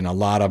take, and a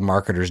lot of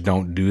marketers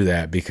don't do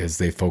that because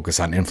they focus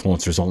on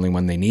influencers only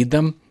when they need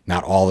them,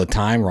 not all the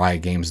time.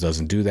 Riot Games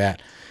doesn't do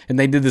that. And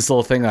they did this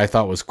little thing that I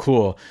thought was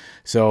cool.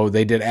 So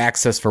they did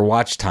access for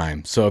watch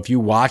time. So if you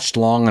watched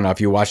long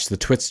enough, you watched the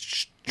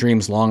Twitch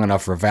streams long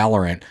enough for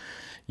Valorant,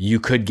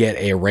 you could get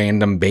a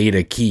random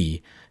beta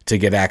key to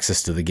get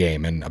access to the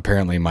game. And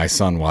apparently my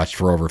son watched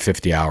for over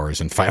 50 hours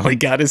and finally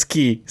got his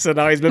key. So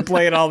now he's been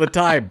playing all the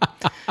time.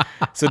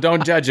 So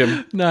don't judge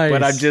him. Nice.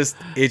 But just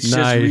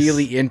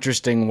really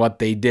interesting what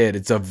they did.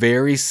 It's a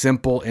very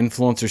simple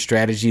influencer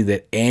strategy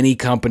that any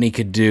company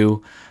could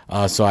do.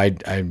 So I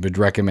would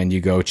recommend you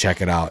go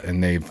check it out.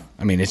 And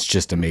it's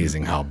just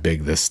amazing how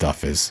big this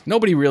stuff is.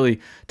 Nobody really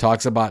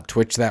talks about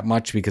Twitch that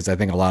much because I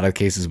think a lot of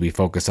cases we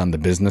focus on the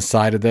business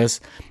side of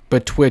this.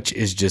 But Twitch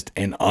is just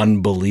an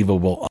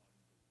unbelievable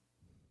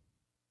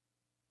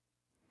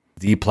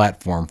the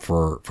platform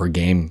for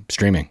game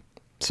streaming.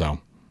 So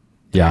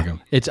yeah,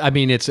 it's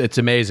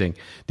amazing.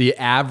 The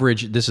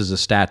average, this is a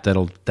stat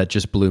that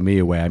just blew me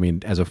away. I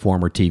mean, as a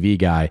former TV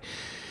guy,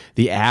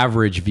 the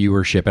average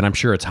viewership, and I'm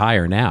sure it's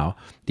higher now,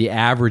 the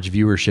average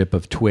viewership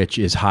of Twitch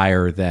is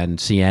higher than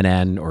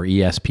CNN or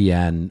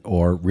ESPN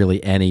or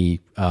really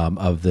any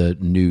of the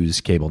news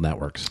cable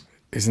networks.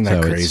 Isn't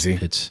that crazy?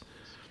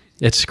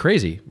 It's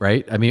crazy,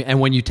 right? I mean,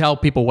 and when you tell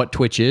people what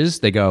Twitch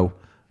is, they go,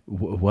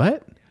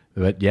 what?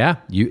 But yeah,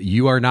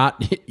 you are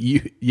not,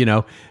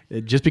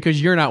 just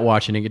because you're not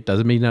watching it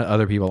doesn't mean that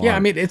other people aren't. Yeah, I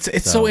mean,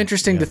 it's so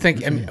interesting to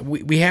think. I mean,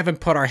 we haven't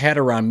put our head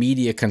around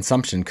media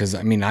consumption because,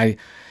 I mean, I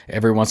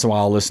every once in a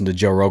while listen to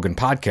Joe Rogan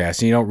podcasts,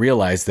 and you don't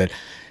realize that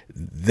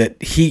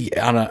that he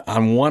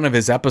on one of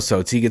his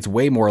episodes, he gets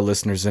way more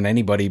listeners than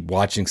anybody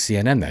watching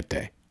CNN that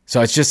day.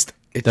 So it's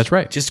that's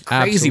right. Just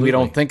crazy. Absolutely. We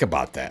don't think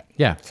about that.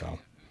 Yeah. So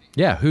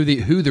yeah, who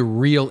the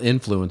real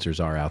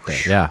influencers are out there.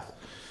 Yeah.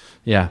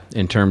 Yeah,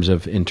 in terms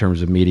of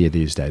media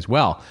these days.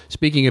 Well,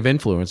 speaking of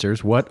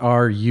influencers, what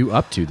are you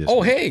up to this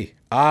week? Hey.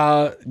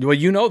 Well,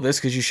 you know this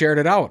because you shared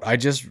it out. I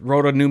just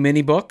wrote a new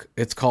mini book.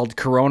 It's called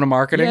Corona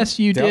Marketing. Yes,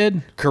 you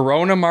did.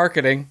 Corona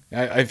Marketing.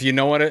 If you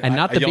know what it, and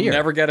not the you'll beer.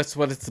 never guess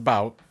what it's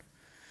about.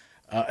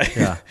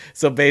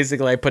 So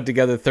basically, I put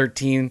together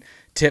 13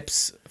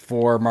 tips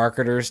for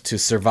marketers to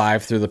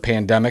survive through the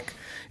pandemic,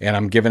 and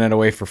I'm giving it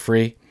away for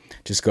free.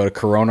 Just go to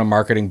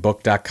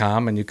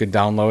coronamarketingbook.com and you can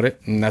download it,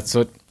 and that's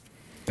what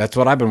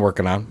I've been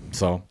working on.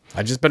 So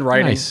I've just been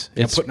writing,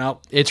 putting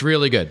out. It's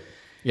really good.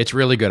 It's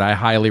really good. I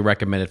highly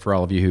recommend it for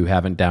all of you who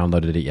haven't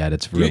downloaded it yet.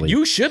 It's really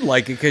you should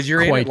like it because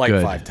you're in it like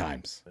good. 5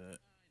 times.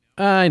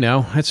 I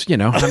know. It's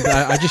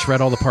I just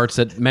read all the parts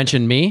that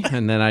mention me,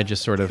 and then I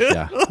just sort of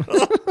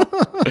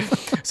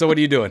So what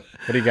are you doing?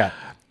 What do you got?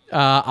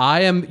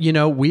 I am,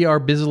 we are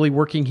busily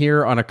working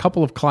here on a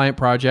couple of client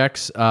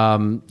projects,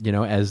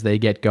 as they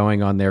get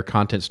going on their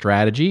content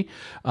strategy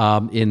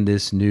in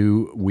this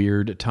new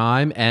weird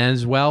time,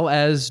 as well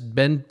as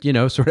been,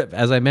 sort of,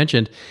 as I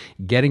mentioned,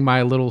 getting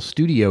my little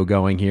studio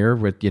going here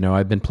with,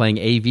 I've been playing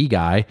AV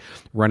guy,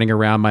 running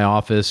around my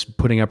office,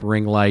 putting up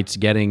ring lights,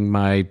 getting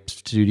my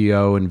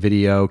studio and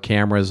video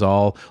cameras,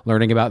 all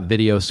learning about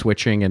video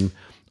switching and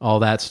all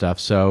that stuff.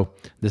 So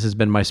this has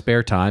been my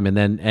spare time. And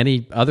then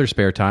any other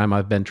spare time,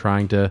 I've been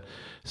trying to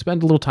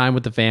spend a little time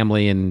with the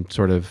family and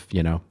sort of,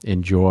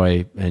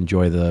 enjoy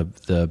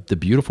the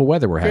beautiful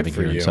weather we're having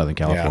here in Southern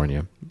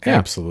California. Yeah.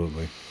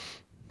 Absolutely.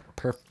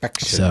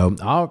 Perfection. So,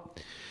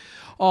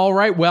 all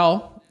right.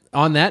 Well,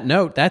 on that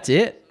note, that's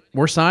it.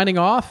 We're signing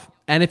off.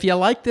 And if you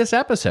like this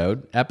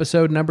episode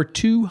number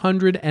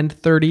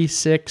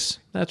 236,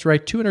 that's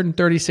right,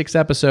 236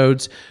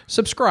 episodes,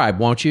 subscribe,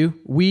 won't you?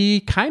 We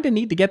kind of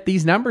need to get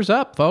these numbers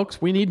up,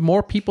 folks. We need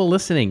more people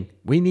listening.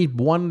 We need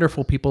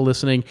wonderful people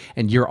listening,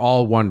 and you're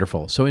all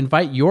wonderful. So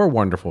invite your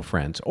wonderful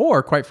friends,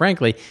 or quite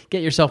frankly,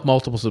 get yourself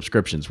multiple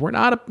subscriptions. We're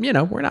not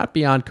beyond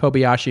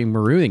Kobayashi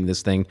marooning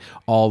this thing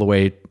all the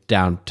way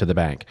down to the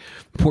bank.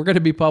 We're going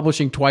to be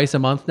publishing twice a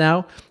month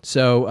now.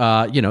 So,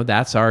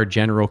 that's our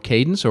general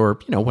cadence, or,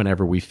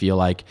 whenever we feel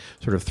like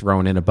sort of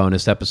throwing in a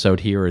bonus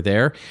episode here or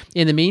there.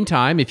 In the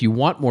meantime, if you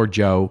want more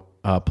Joe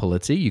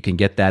Pulizzi, you can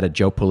get that at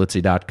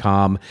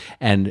joepulizzi.com,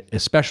 and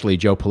especially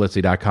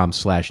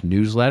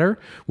joepulizzi.com/newsletter,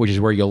 which is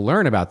where you'll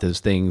learn about those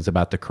things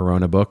about the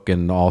Corona book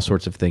and all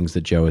sorts of things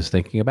that Joe is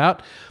thinking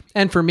about.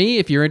 And for me,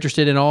 if you're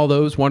interested in all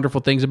those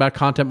wonderful things about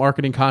content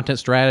marketing, content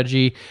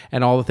strategy,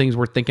 and all the things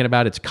we're thinking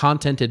about, it's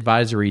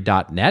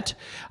contentadvisory.net.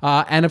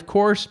 And of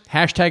course,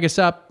 hashtag us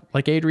up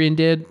like Adrian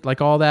did,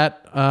 like all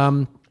that.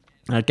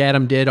 Like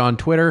Adam did on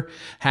Twitter,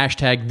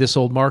 hashtag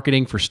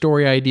 #ThisOldMarketing for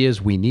story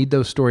ideas. We need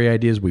those story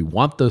ideas. We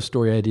want those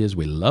story ideas.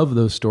 We love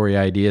those story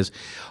ideas.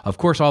 Of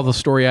course, all the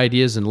story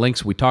ideas and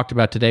links we talked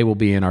about today will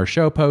be in our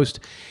show post.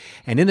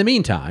 And in the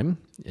meantime,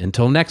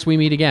 until next we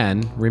meet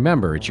again,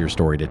 remember, it's your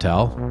story to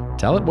tell.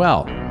 Tell it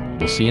well.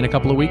 We'll see you in a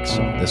couple of weeks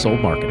on This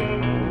Old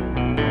Marketing.